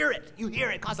 you hear it. You hear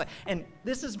it constantly. And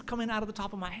this is coming out of the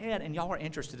top of my head, and y'all are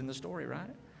interested in the story,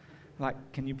 right? Like,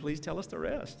 can you please tell us the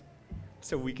rest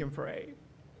so we can pray?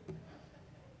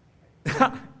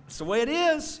 That's the way it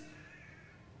is.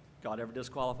 God ever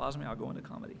disqualifies me, I'll go into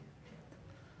comedy.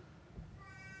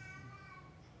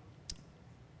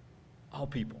 All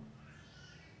people.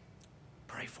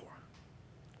 Pray for.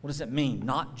 What does that mean?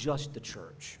 Not just the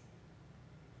church.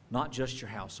 Not just your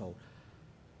household,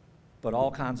 but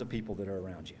all kinds of people that are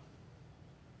around you.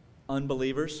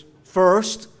 Unbelievers,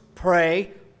 first,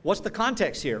 pray. What's the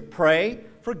context here? Pray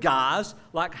for guys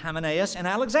like Hymenaeus and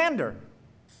Alexander.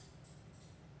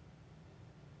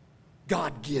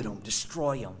 God, get them,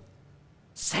 destroy them,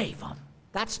 save them.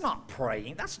 That's not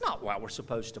praying. That's not why we're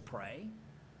supposed to pray.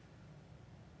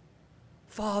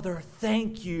 Father,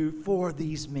 thank you for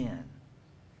these men.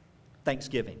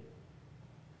 Thanksgiving.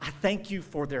 I thank you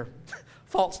for their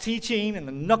false teaching and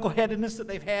the knuckleheadedness that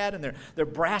they've had and their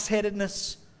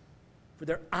brass-headedness, for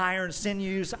their iron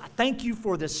sinews. I thank you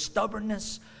for this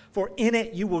stubbornness, for in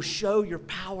it you will show your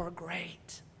power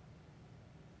great.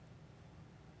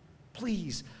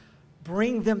 Please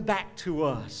bring them back to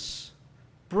us.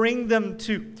 Bring them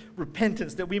to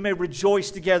repentance that we may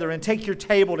rejoice together and take your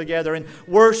table together and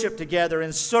worship together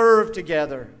and serve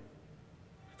together.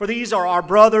 For these are our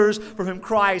brothers for whom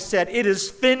Christ said, it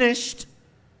is finished.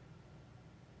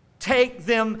 Take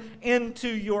them into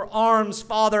your arms,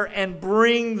 Father, and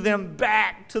bring them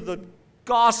back to the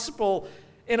gospel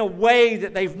in a way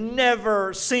that they've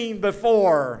never seen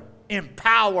before. In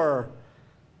power,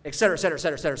 etc., etc.,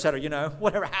 etc., etc., etc., you know,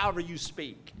 whatever, however you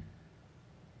speak.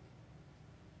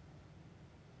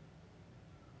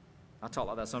 I talk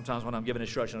like that sometimes when I'm giving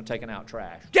instruction on taking out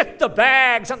trash. Get the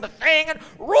bags and the thing and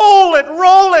roll it,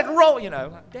 roll it, roll. You know,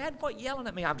 like, Dad, quit yelling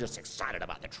at me. I'm just excited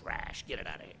about the trash. Get it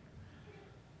out of here.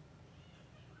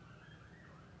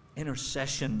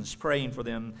 Intercessions, praying for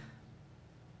them,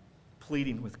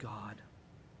 pleading with God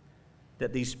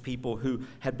that these people who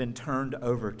had been turned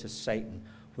over to Satan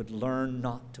would learn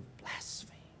not to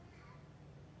blaspheme.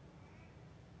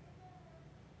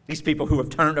 These people who have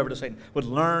turned over to Satan would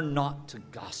learn not to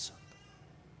gossip.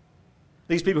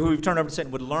 These people who have turned over to Satan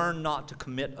would learn not to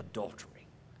commit adultery.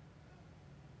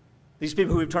 These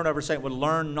people who have turned over to Satan would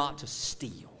learn not to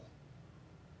steal.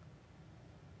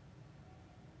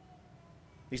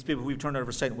 These people who have turned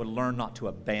over to Satan would learn not to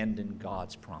abandon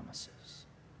God's promises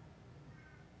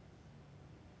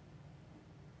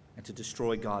and to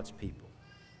destroy God's people.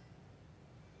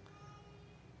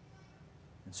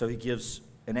 And so he gives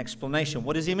an explanation.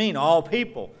 What does he mean? All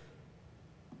people.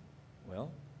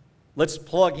 Well, let's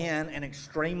plug in an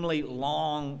extremely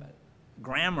long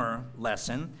grammar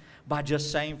lesson by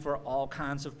just saying for all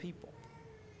kinds of people.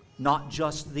 Not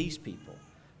just these people.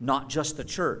 Not just the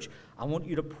church. I want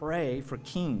you to pray for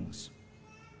kings.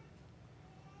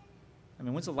 I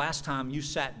mean, when's the last time you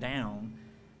sat down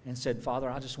and said, Father,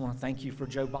 I just want to thank you for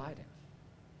Joe Biden.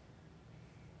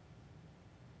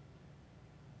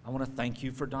 I want to thank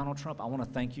you for Donald Trump. I want to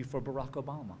thank you for Barack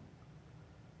Obama.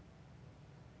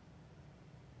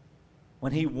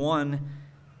 When he won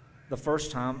the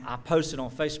first time, I posted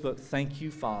on Facebook, thank you,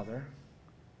 Father,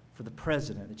 for the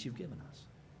president that you've given us.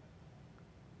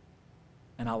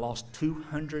 And I lost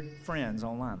 200 friends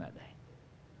online that day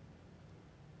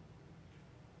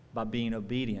by being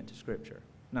obedient to Scripture.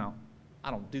 Now,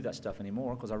 I don't do that stuff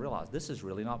anymore because I realize this is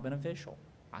really not beneficial.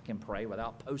 I can pray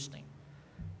without posting.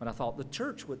 But I thought the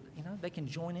church would, you know, they can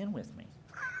join in with me.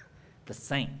 The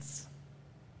saints.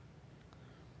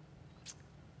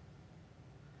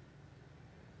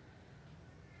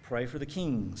 Pray for the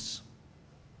kings.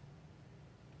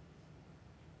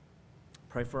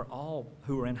 Pray for all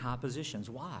who are in high positions.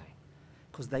 Why?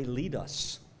 Because they lead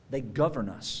us. They govern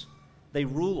us. They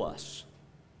rule us.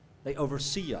 They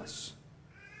oversee us.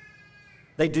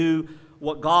 They do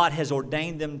what God has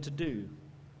ordained them to do.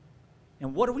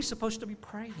 And what are we supposed to be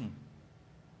praying?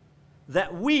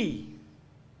 That we,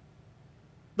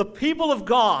 the people of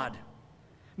God,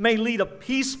 may lead a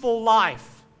peaceful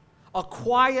life, a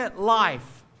quiet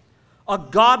life, a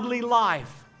godly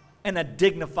life, and a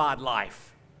dignified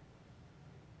life.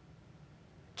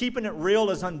 Keeping it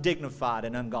real is undignified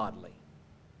and ungodly.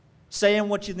 Saying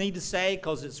what you need to say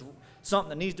because it's something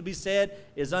that needs to be said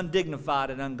is undignified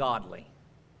and ungodly.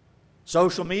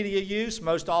 Social media use,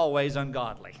 most always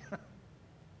ungodly.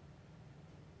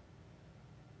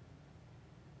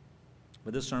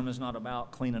 But this sermon is not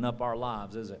about cleaning up our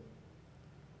lives, is it?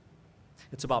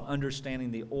 It's about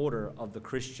understanding the order of the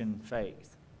Christian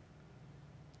faith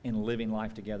in living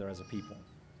life together as a people.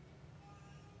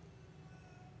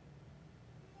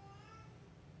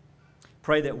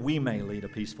 Pray that we may lead a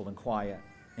peaceful and quiet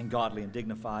and godly and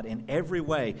dignified in every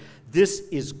way. This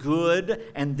is good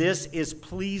and this is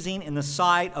pleasing in the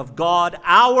sight of God,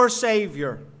 our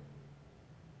Savior.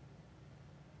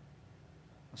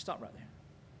 Let's stop right there.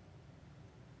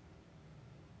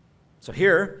 So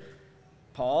here,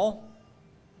 Paul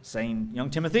saying, young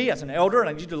Timothy, as an elder,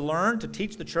 I need you to learn to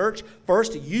teach the church.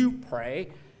 First, you pray,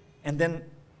 and then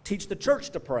teach the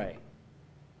church to pray.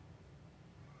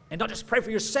 And don't just pray for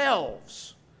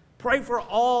yourselves. Pray for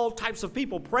all types of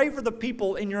people. Pray for the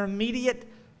people in your immediate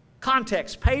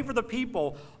context. Pray for the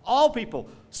people, all people.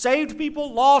 Saved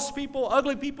people, lost people,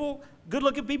 ugly people,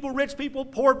 good-looking people, rich people,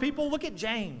 poor people. Look at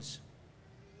James.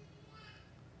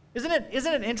 Isn't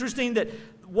it interesting that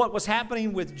what was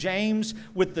happening with James,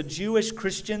 with the Jewish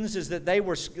Christians, is that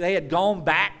they had gone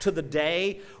back to the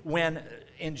day when,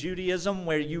 in Judaism,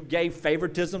 where you gave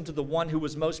favoritism to the one who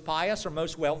was most pious or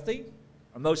most wealthy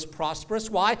or most prosperous.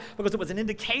 Why? Because it was an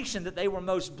indication that they were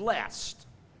most blessed.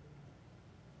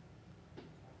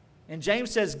 And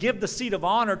James says, give the seat of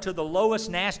honor to the lowest,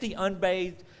 nasty,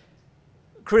 unbathed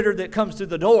critter that comes through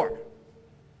the door.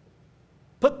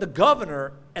 Put the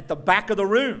governor at the back of the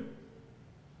room.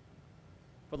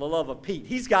 For the love of Pete.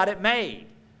 He's got it made.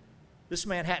 This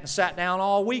man hadn't sat down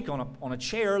all week on a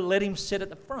chair. Let him sit at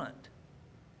the front.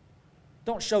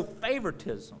 Don't show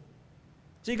favoritism.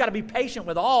 So you've got to be patient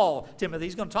with all, Timothy.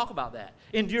 He's going to talk about that.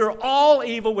 Endure all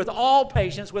evil with all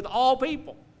patience with all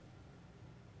people.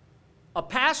 A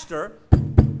pastor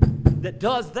that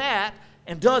does that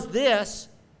and does this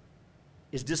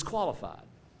is disqualified.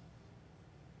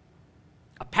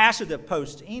 A pastor that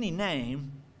posts any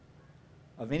name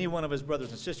of any one of his brothers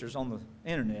and sisters on the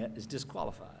internet is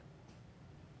disqualified.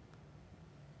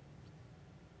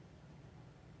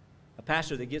 A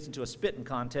pastor that gets into a spitting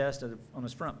contest on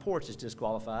his front porch is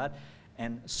disqualified,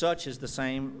 and such is the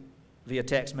same via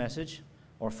text message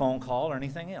or phone call or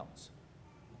anything else.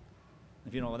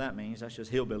 If you know what that means, that's just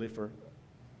hillbilly for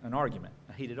an argument,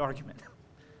 a heated argument.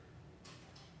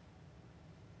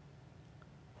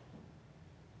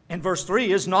 And verse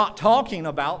 3 is not talking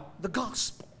about the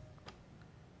gospel.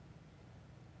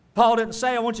 Paul didn't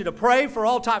say, I want you to pray for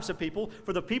all types of people,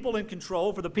 for the people in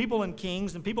control, for the people in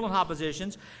kings and people in high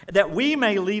positions, that we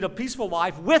may lead a peaceful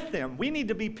life with them. We need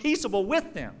to be peaceable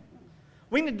with them.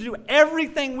 We need to do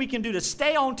everything we can do to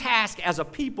stay on task as a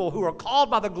people who are called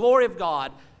by the glory of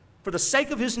God for the sake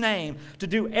of His name, to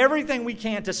do everything we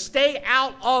can to stay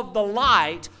out of the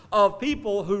light of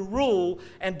people who rule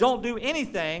and don't do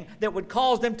anything that would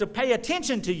cause them to pay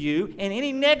attention to you in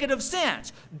any negative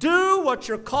sense. Do what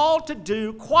you're called to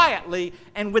do quietly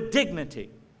and with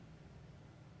dignity.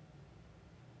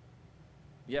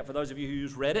 Yeah, for those of you who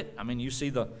use Reddit, I mean, you see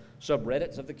the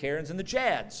subreddits of the Karens and the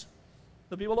Chads,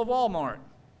 the people of Walmart,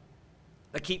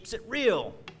 that keeps it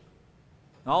real.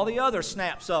 All the other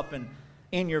snaps up and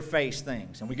in-your-face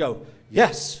things. And we go,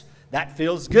 yes, that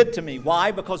feels good to me.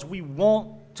 Why? Because we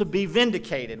want to be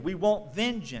vindicated. We want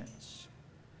vengeance.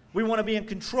 We want to be in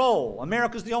control.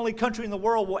 America's the only country in the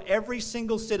world where every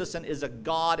single citizen is a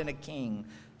god and a king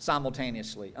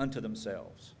simultaneously unto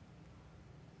themselves,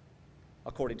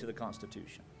 according to the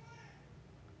Constitution.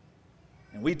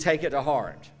 And we take it to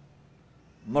heart.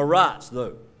 My rights,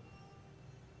 though.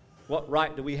 What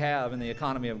right do we have in the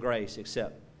economy of grace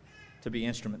except to be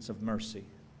instruments of mercy?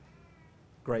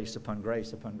 Grace upon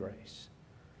grace upon grace.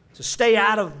 So stay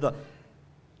out of the...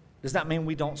 Does that mean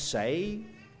we don't say?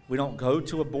 We don't go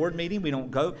to a board meeting? We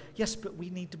don't go? Yes, but we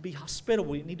need to be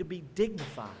hospitable. We need to be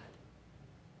dignified.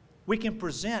 We can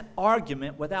present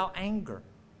argument without anger.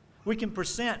 We can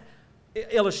present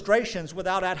illustrations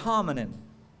without ad hominem.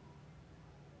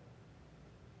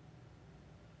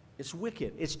 It's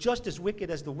wicked. It's just as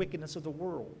wicked as the wickedness of the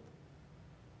world.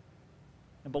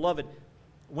 And beloved,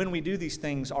 when we do these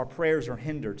things, our prayers are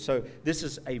hindered. So this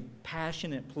is a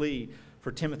passionate plea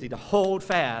for Timothy to hold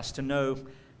fast, to know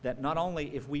that not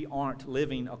only if we aren't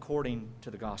living according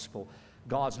to the gospel,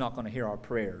 God's not going to hear our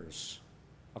prayers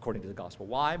according to the gospel.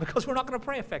 Why? Because we're not going to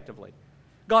pray effectively.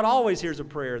 God always hears a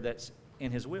prayer that's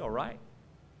in His will, right?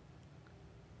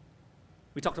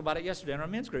 We talked about it yesterday in our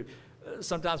men's group.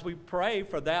 Sometimes we pray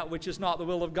for that which is not the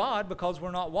will of God because we're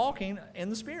not walking in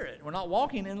the Spirit. We're not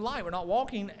walking in light. We're not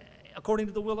walking according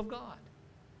to the will of God.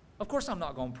 Of course I'm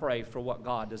not going to pray for what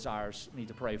God desires me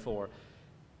to pray for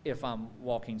if I'm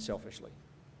walking selfishly.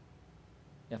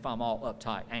 If I'm all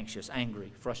uptight, anxious,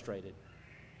 angry, frustrated,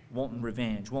 wanting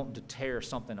revenge, wanting to tear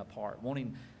something apart,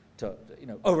 wanting to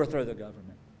overthrow the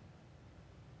government.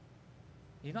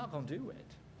 You're not going to do it.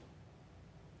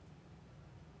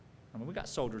 I mean, we got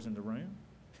soldiers in the room.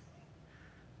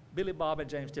 Billy Bob and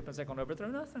James Tippins ain't going to overthrow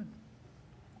nothing.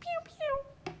 Pew,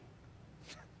 pew.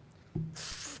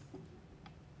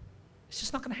 It's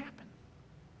just not going to happen.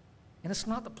 And it's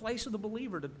not the place of the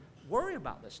believer to worry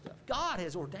about this stuff. God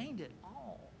has ordained it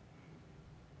all.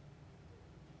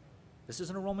 This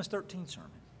isn't a Romans 13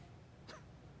 sermon.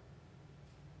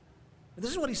 This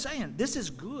is what he's saying. This is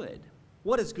good.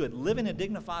 What is good? Living a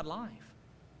dignified life.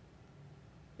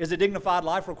 Is a dignified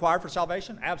life required for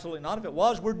salvation? Absolutely not. If it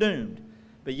was, we're doomed.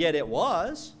 But yet it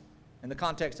was, in the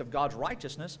context of God's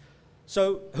righteousness.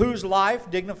 So whose life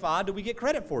dignified do we get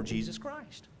credit for? Jesus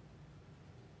Christ.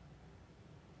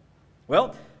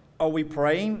 Well, are we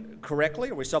praying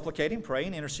correctly? Are we supplicating,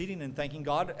 praying, interceding, and thanking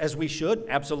God as we should?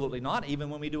 Absolutely not.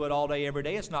 Even when we do it all day, every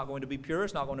day, it's not going to be pure.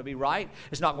 It's not going to be right.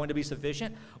 It's not going to be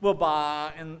sufficient. Well,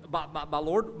 my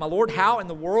Lord, how in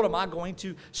the world am I going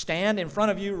to stand in front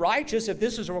of you righteous if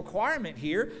this is a requirement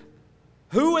here?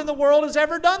 Who in the world has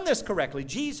ever done this correctly?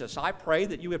 Jesus, I pray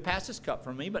that you would pass this cup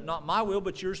from me, but not my will,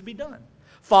 but yours be done.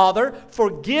 Father,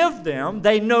 forgive them.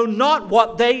 They know not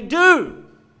what they do.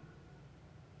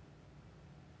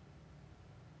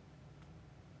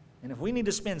 And if we need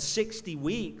to spend 60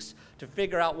 weeks to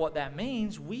figure out what that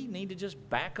means, we need to just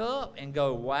back up and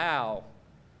go, wow,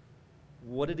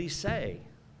 what did he say?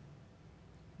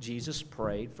 Jesus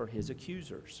prayed for his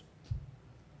accusers.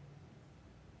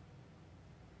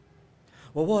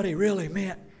 Well, what he really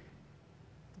meant,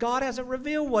 God hasn't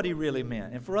revealed what he really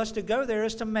meant. And for us to go there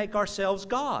is to make ourselves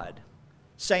God,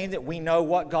 saying that we know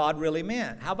what God really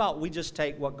meant. How about we just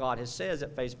take what God has said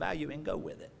at face value and go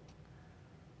with it?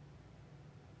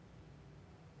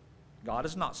 God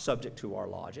is not subject to our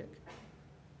logic.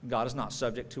 God is not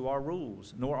subject to our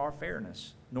rules, nor our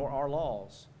fairness, nor our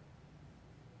laws.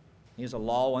 He is a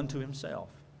law unto himself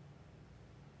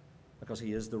because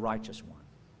he is the righteous one.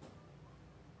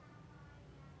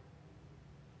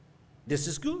 This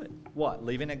is good. What?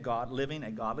 Living a godly,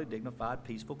 dignified,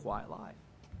 peaceful, quiet life.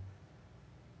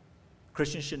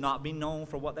 Christians should not be known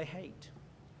for what they hate.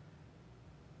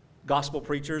 Gospel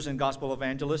preachers and gospel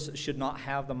evangelists should not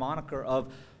have the moniker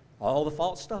of all the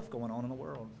false stuff going on in the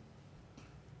world.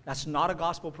 That's not a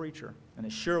gospel preacher, and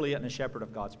it surely isn't a shepherd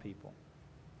of God's people.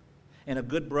 And a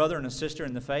good brother and a sister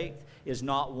in the faith is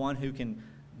not one who can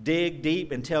dig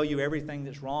deep and tell you everything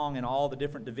that's wrong in all the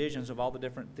different divisions of all the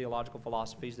different theological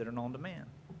philosophies that are known to man.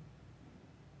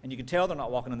 And you can tell they're not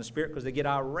walking in the Spirit because they get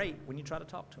irate when you try to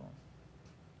talk to them.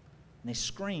 And they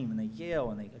scream and they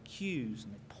yell and they accuse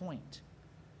and they point.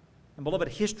 And beloved,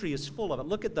 history is full of it.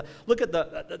 Look at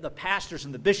the pastors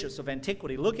and the bishops of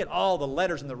antiquity. Look at all the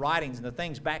letters and the writings and the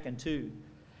things back into.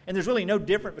 And there's really no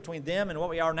difference between them and what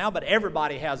we are now, but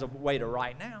everybody has a way to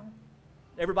write now.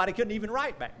 Everybody couldn't even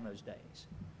write back in those days.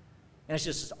 And it's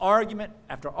just argument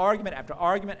after argument after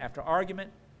argument after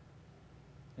argument.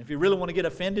 And if you really want to get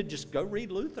offended, just go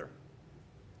read Luther.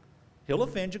 He'll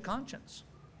offend your conscience.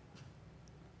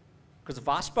 Because if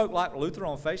I spoke like Luther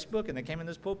on Facebook and they came in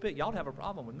this pulpit, y'all would have a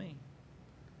problem with me.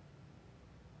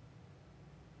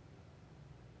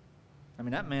 I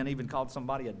mean, that man even called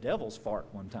somebody a devil's fart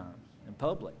one time in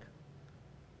public.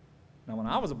 Now, when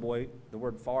I was a boy, the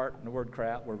word fart and the word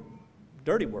crap were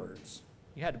dirty words.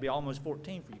 You had to be almost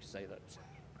 14 for you to say those.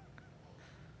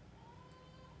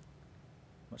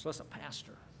 Much less a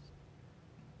pastor.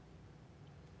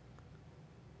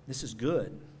 This is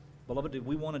good. Beloved, do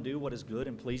we want to do what is good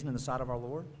and pleasing in the sight of our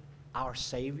Lord, our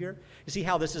Savior? You see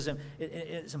how this is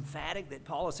it's emphatic that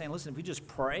Paul is saying, listen, if we just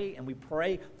pray, and we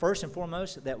pray first and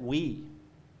foremost that we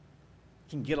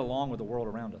can get along with the world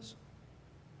around us.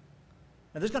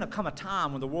 Now, there's going to come a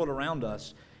time when the world around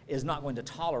us is not going to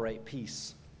tolerate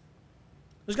peace.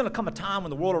 There's going to come a time when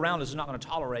the world around us is not going to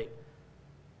tolerate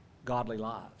godly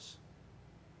lives.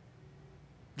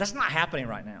 That's not happening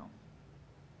right now.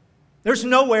 There's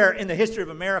nowhere in the history of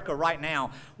America right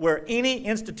now where any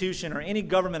institution or any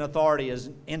government authority is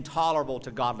intolerable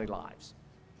to godly lives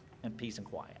and peace and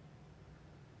quiet.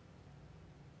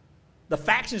 The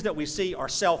factions that we see are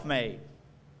self-made.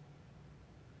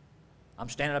 I'm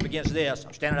standing up against this.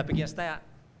 I'm standing up against that.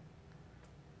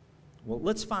 Well,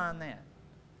 let's find that.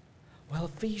 Well,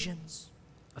 Ephesians,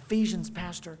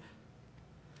 Pastor,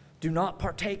 do not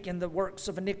partake in the works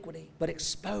of iniquity, but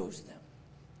expose them.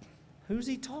 Who's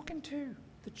he talking to?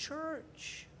 The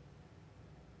church.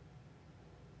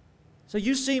 So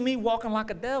you see me walking like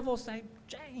a devil, say,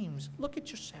 James, look at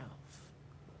yourself.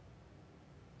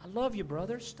 I love you,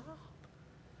 brother. Stop.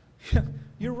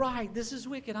 You're right. This is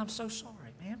wicked. I'm so sorry,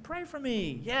 man. Pray for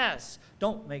me. Yes.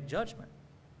 Don't make judgment.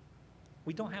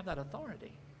 We don't have that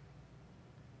authority.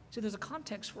 See, there's a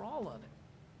context for all of it.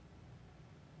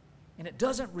 And it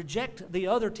doesn't reject the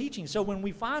other teaching. So when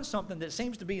we find something that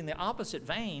seems to be in the opposite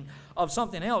vein of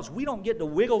something else, we don't get to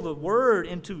wiggle the word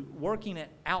into working it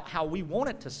out how we want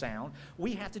it to sound.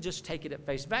 We have to just take it at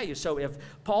face value. So if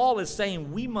Paul is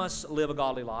saying we must live a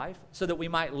godly life so that we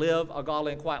might live a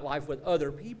godly and quiet life with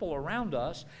other people around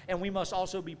us, and we must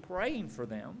also be praying for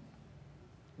them.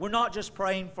 We're not just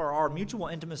praying for our mutual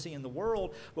intimacy in the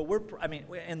world, but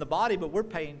in the body, but we're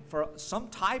praying for some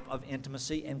type of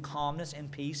intimacy and calmness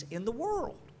and peace in the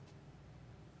world.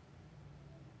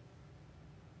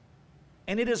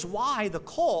 And it is why the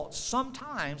cults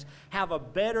sometimes have a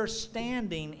better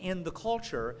standing in the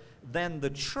culture than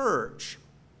the church,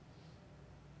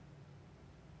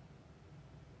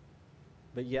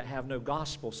 but yet have no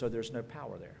gospel, so there's no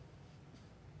power there.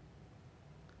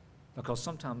 Because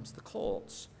sometimes the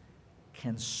cults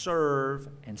can serve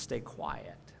and stay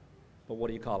quiet. But what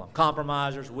do you call them?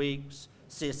 Compromisers, weaks,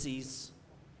 sissies.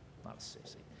 Not a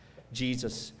sissy.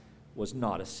 Jesus was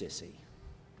not a sissy.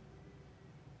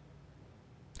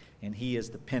 And he is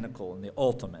the pinnacle and the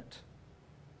ultimate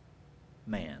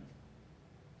man.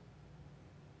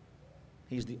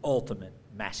 He's the ultimate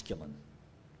masculine.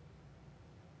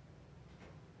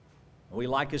 We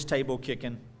like his table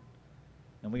kicking.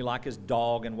 And we like his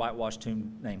dog and whitewashed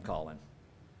tomb name calling.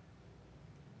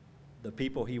 The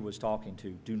people he was talking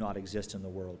to do not exist in the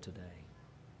world today.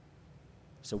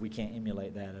 So we can't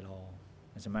emulate that at all.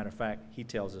 As a matter of fact, he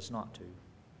tells us not to.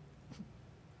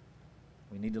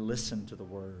 We need to listen to the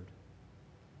word.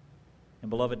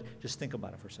 And beloved, just think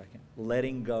about it for a second.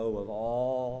 Letting go of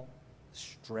all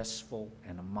stressful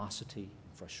animosity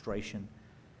and frustration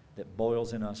that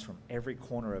boils in us from every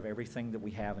corner of everything that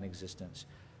we have in existence.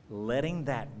 Letting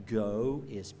that go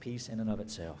is peace in and of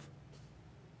itself.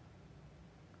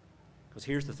 Because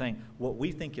here's the thing, what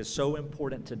we think is so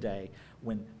important today,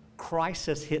 when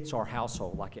crisis hits our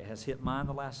household, like it has hit mine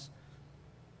the last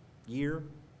year,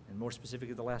 and more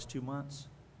specifically the last 2 months,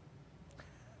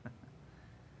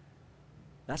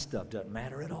 that stuff doesn't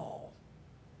matter at all.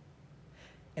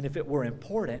 And if it were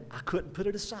important, I couldn't put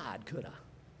it aside, could I?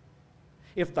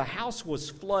 If the house was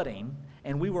flooding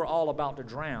and we were all about to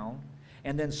drown,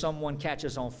 and then someone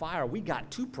catches on fire, we got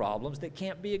two problems that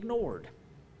can't be ignored.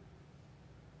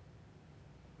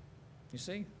 You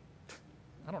see?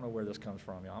 I don't know where this comes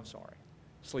from, y'all. I'm sorry.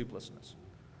 Sleeplessness.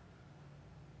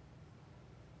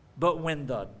 But when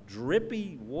the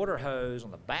drippy water hose on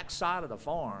the backside of the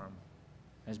farm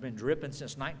has been dripping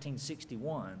since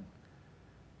 1961,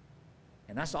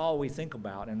 and that's all we think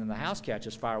about, and then the house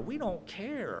catches fire, we don't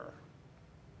care.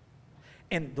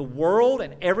 And the world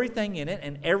and everything in it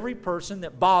and every person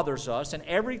that bothers us and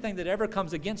everything that ever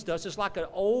comes against us is like an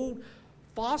old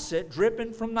faucet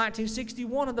dripping from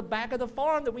 1961 in the back of the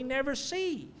farm that we never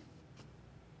see.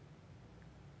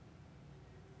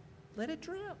 Let it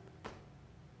drip.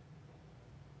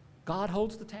 God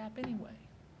holds the tap anyway.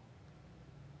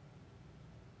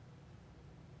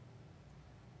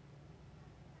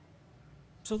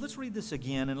 So let's read this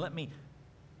again, and let me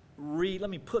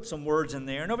put some words in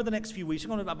there. And over the next few weeks,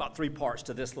 we're going to have about 3 parts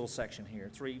to this little section here.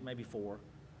 3, maybe 4,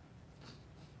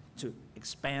 to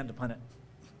expand upon it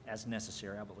as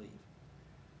necessary, I believe.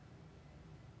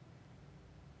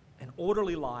 An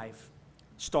orderly life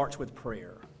starts with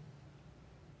prayer.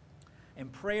 And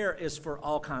prayer is for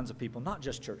all kinds of people, not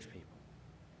just church people.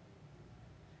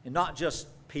 And not just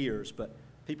peers, but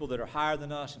people that are higher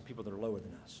than us and people that are lower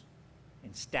than us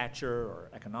in stature or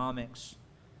economics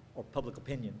or public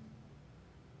opinion.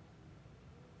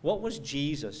 What was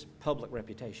Jesus' public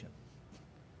reputation?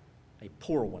 A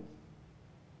poor one.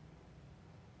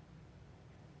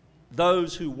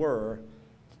 Those who were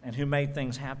and who made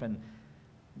things happen,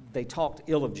 they talked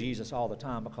ill of Jesus all the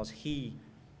time because he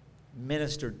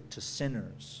ministered to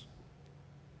sinners,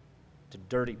 to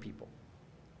dirty people,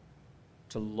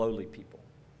 to lowly people.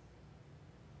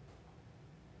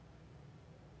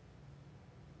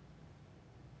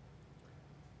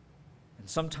 And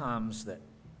sometimes that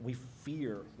we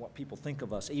fear what people think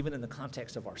of us, even in the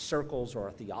context of our circles or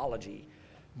our theology,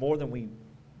 more than we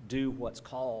do what's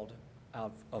called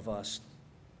of us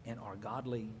in our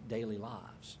godly daily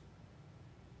lives.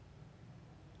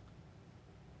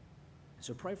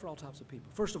 So pray for all types of people.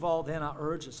 First of all, then I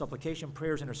urge that supplication,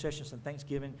 prayers, intercessions, and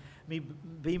thanksgiving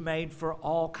be made for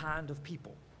all kind of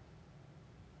people.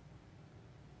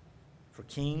 For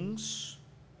kings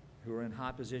who are in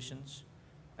high positions,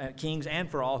 kings and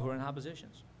for all who are in high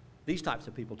positions. These types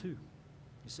of people too,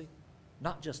 you see.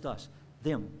 Not just us,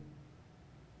 them.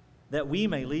 That we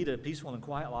may lead a peaceful and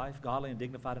quiet life, godly and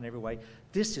dignified in every way.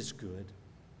 This is good,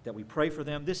 that we pray for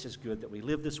them. This is good, that we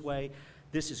live this way.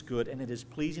 This is good, and it is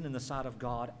pleasing in the sight of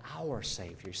God, our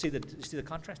Savior. You see the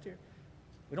contrast here?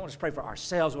 We don't just pray for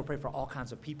ourselves. We'll pray for all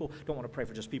kinds of people. Don't want to pray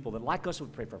for just people that like us. We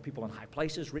pray for people in high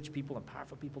places, rich people and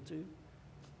powerful people too.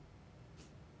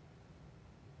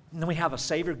 And then we have a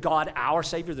Savior, God, our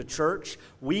Savior, the church.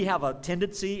 We have a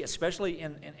tendency, especially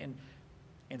in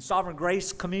sovereign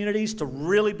grace communities, to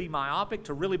really be myopic,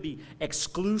 to really be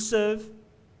exclusive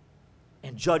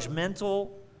and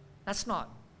judgmental. That's not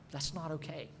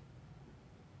okay.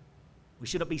 We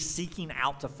shouldn't be seeking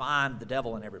out to find the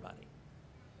devil in everybody,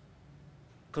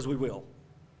 because we will.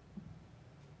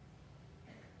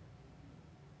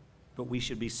 But we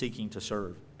should be seeking to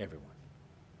serve everyone.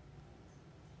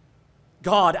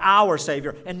 God, our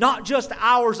Savior, and not just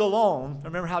ours alone.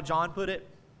 Remember how John put it?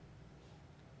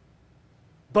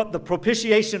 But the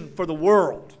propitiation for the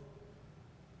world.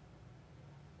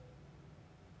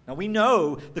 Now we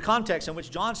know the context in which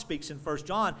John speaks in 1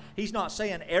 John. He's not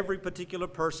saying every particular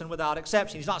person without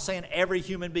exception. He's not saying every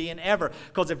human being ever.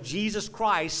 Because if Jesus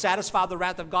Christ satisfied the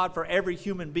wrath of God for every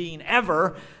human being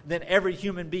ever, then every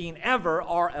human being ever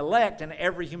are elect, and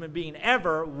every human being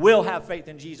ever will have faith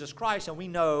in Jesus Christ. And we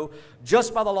know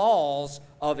just by the laws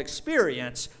of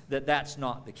experience that that's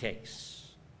not the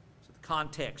case. So the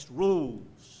context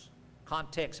rules.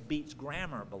 Context beats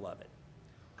grammar, beloved.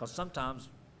 Because sometimes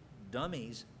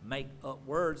dummies make up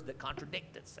words that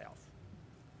contradict itself.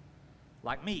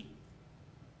 Like me.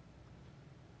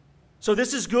 So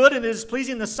this is good, and it is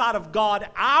pleasing in the sight of God,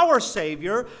 our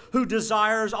Savior, who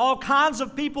desires all kinds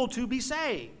of people to be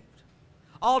saved.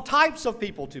 All types of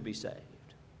people to be saved.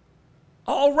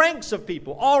 All ranks of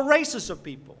people. All races of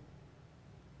people.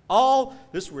 All,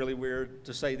 this is really weird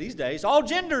to say these days, all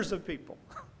genders of people.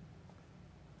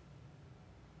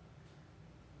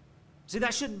 See,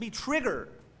 that shouldn't be triggered.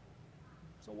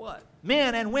 So what?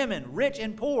 Men and women, rich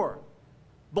and poor,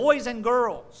 boys and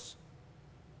girls,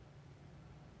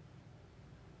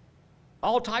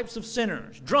 all types of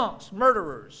sinners, drunks,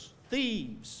 murderers,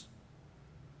 thieves,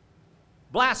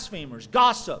 blasphemers,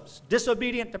 gossips,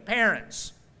 disobedient to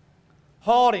parents,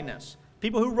 haughtiness,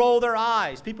 people who roll their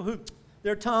eyes, people who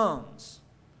their tongues,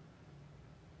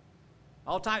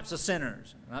 all types of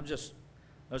sinners. And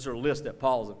those are lists that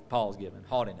Paul's given.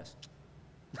 Haughtiness.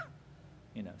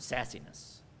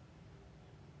 Sassiness.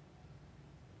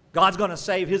 God's going to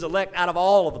save His elect out of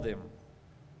all of them.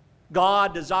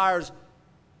 God desires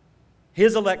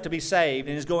His elect to be saved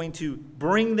and is going to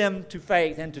bring them to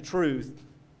faith and to truth.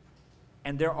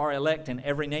 And there are elect in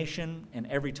every nation and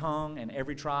every tongue and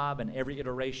every tribe and every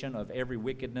iteration of every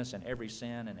wickedness and every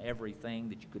sin and everything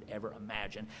that you could ever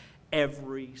imagine.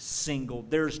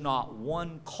 There's not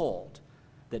one cult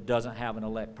that doesn't have an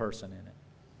elect person in it.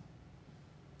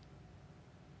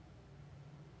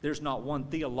 There's not one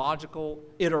theological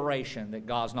iteration that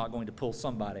God's not going to pull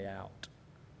somebody out.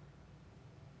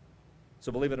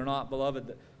 So believe it or not,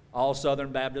 beloved, all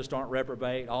Southern Baptists aren't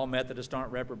reprobate, all Methodists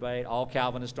aren't reprobate, all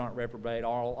Calvinists aren't reprobate,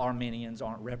 all Arminians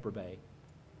aren't reprobate.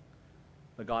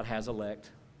 But God has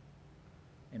elect.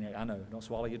 And I know, don't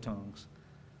swallow your tongues.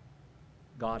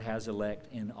 God has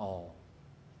elect in all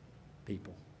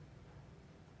people.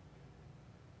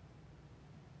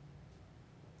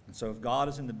 And so if God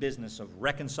is in the business of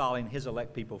reconciling His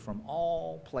elect people from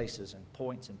all places and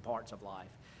points and parts of life,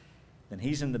 then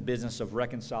He's in the business of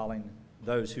reconciling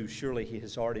those who surely He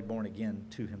has already born again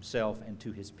to Himself and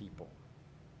to His people.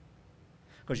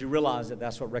 Because you realize that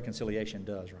that's what reconciliation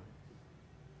does, right?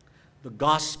 The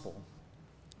gospel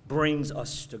brings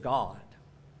us to God.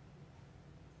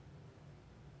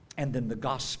 And then the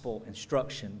gospel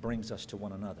instruction brings us to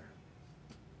one another.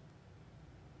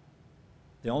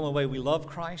 The only way we love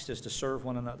Christ is to serve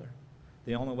one another.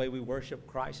 The only way we worship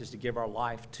Christ is to give our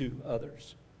life to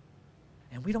others.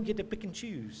 And we don't get to pick and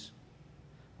choose.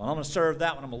 Well, I'm going to serve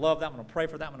that one, I'm going to love that one, I'm going to pray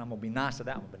for that one, I'm going to be nice to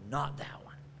that one, but not that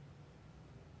one.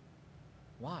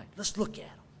 Why? Let's look at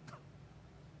them.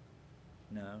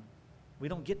 No, we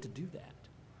don't get to do that.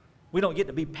 We don't get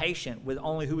to be patient with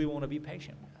only who we want to be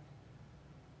patient with.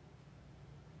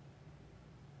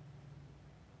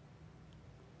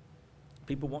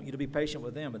 People want you to be patient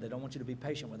with them, but they don't want you to be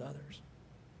patient with others.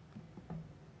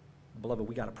 Beloved,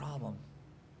 we got a problem,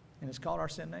 and it's called our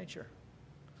sin nature.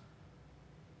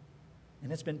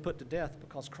 And it's been put to death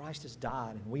because Christ has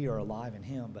died and we are alive in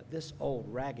him. But this old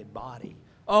ragged body,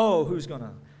 oh, who's going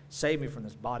to save me from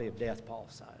this body of death, Paul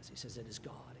says. He says it is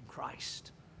God in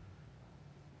Christ.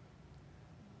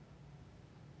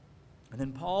 And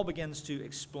then Paul begins to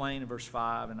explain in verse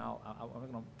 5, and I'm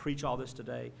going to preach all this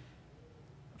today.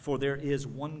 For there is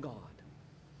one God,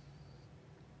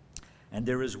 and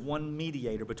there is one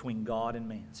mediator between God and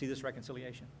man. See this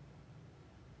reconciliation?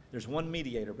 There's one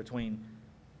mediator between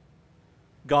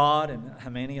God and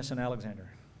Hymenaeus and Alexander.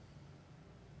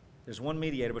 There's one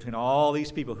mediator between all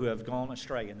these people who have gone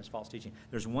astray in this false teaching.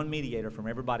 There's one mediator from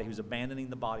everybody who's abandoning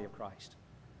the body of Christ.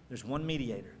 There's one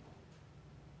mediator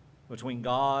between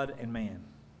God and man,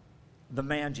 the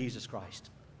man Jesus Christ.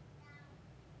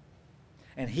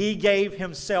 And he gave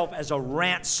himself as a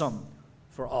ransom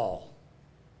for all.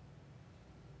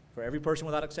 For every person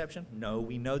without exception? No,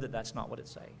 we know that that's not what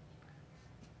it's saying.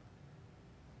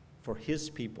 For his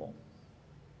people,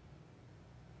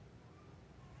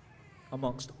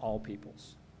 amongst all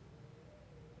peoples.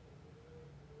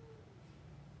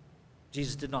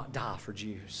 Jesus did not die for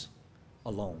Jews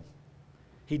alone.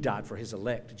 He died for his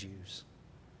elect Jews.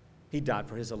 He died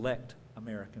for his elect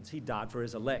Americans. He died for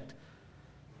his elect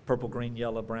purple, green,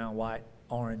 yellow, brown, white,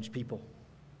 orange people.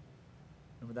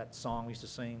 Remember that song we used to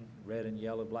sing? Red and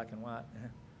yellow, black and white?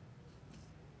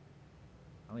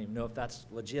 I don't even know if that's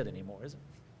legit anymore, is it?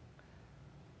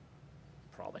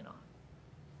 Probably not.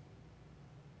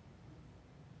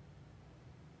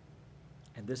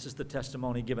 And this is the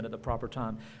testimony given at the proper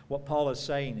time. What Paul is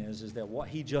saying is that what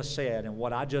he just said and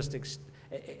what I just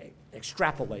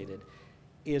extrapolated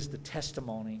is the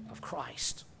testimony of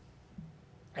Christ.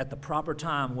 At the proper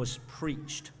time was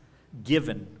preached,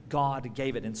 given. God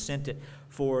gave it and sent it.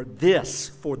 For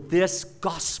this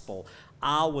gospel,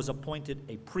 I was appointed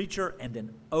a preacher and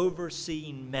an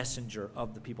overseeing messenger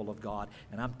of the people of God.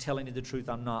 And I'm telling you the truth,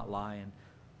 I'm not lying.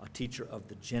 A teacher of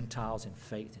the Gentiles in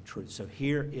faith and truth. So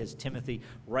here is Timothy,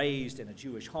 raised in a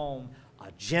Jewish home,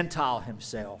 a Gentile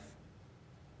himself.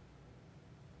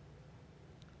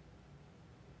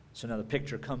 So now the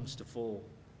picture comes to full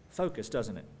focus,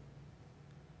 doesn't it?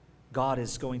 God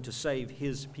is going to save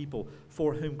his people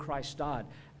for whom Christ died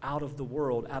out of the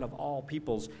world, out of all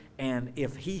peoples. And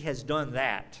if he has done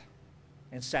that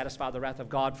and satisfied the wrath of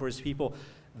God for his people,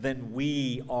 then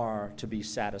we are to be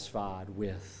satisfied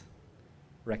with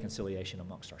reconciliation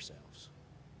amongst ourselves.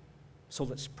 So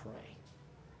let's pray.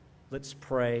 Let's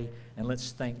pray and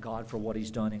let's thank God for what he's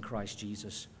done in Christ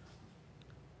Jesus,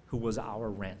 who was our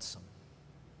ransom.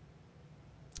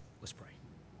 Let's pray.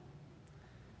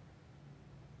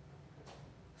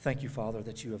 Thank you, Father,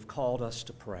 that you have called us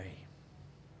to pray.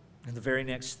 And the very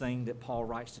next thing that Paul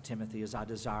writes to Timothy is, I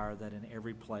desire that in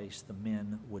every place the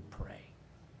men would pray.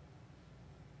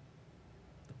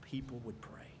 The people would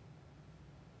pray.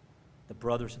 The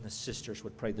brothers and the sisters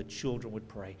would pray. The children would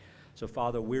pray. So,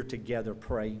 Father, we're together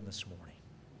praying this morning.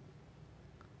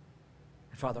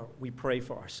 And, Father, we pray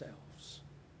for ourselves.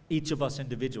 Each of us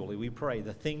individually, we pray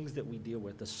the things that we deal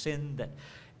with, the sin that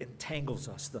entangles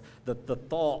us, the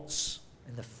thoughts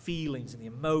and the feelings and the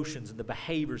emotions and the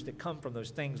behaviors that come from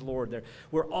those things, Lord.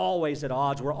 We're always at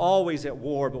odds. We're always at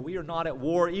war, but we are not at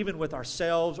war even with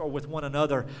ourselves or with one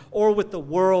another or with the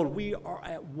world. We are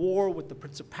at war with the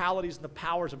principalities and the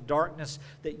powers of darkness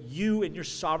that you in your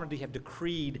sovereignty have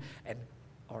decreed and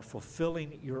are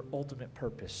fulfilling your ultimate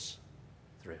purpose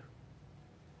through.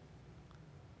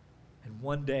 And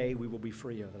one day we will be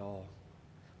free of it all.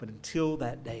 But until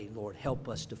that day, Lord, help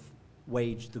us to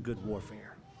wage the good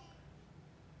warfare.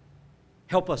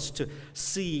 Help us to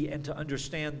see and to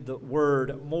understand the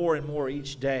word more and more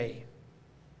each day.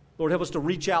 Lord, help us to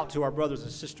reach out to our brothers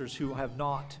and sisters who have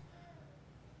not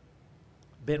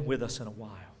been with us in a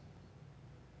while.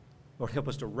 Lord, help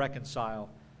us to reconcile,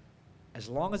 as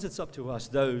long as it's up to us,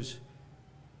 those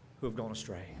who have gone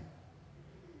astray.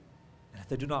 And if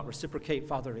they do not reciprocate,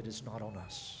 Father, it is not on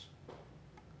us.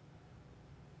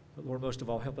 But Lord, most of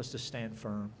all, help us to stand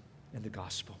firm in the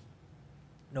gospel,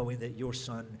 knowing that your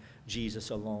Son, Jesus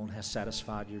alone, has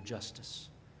satisfied your justice,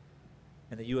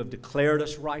 and that you have declared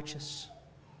us righteous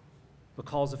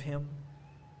because of him,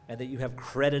 and that you have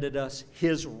credited us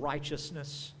his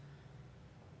righteousness,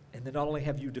 and that not only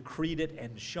have you decreed it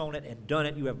and shown it and done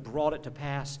it, you have brought it to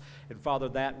pass. And Father,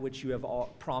 that which you have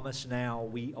promised now,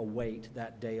 we await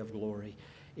that day of glory.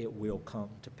 It will come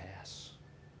to pass.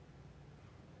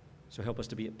 So help us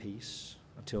to be at peace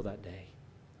until that day.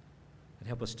 And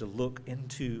help us to look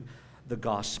into the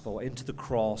gospel, into the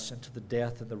cross, into the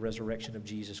death and the resurrection of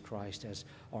Jesus Christ as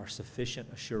our sufficient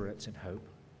assurance and hope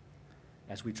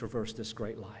as we traverse this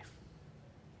great life.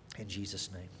 In Jesus'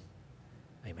 name,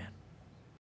 amen.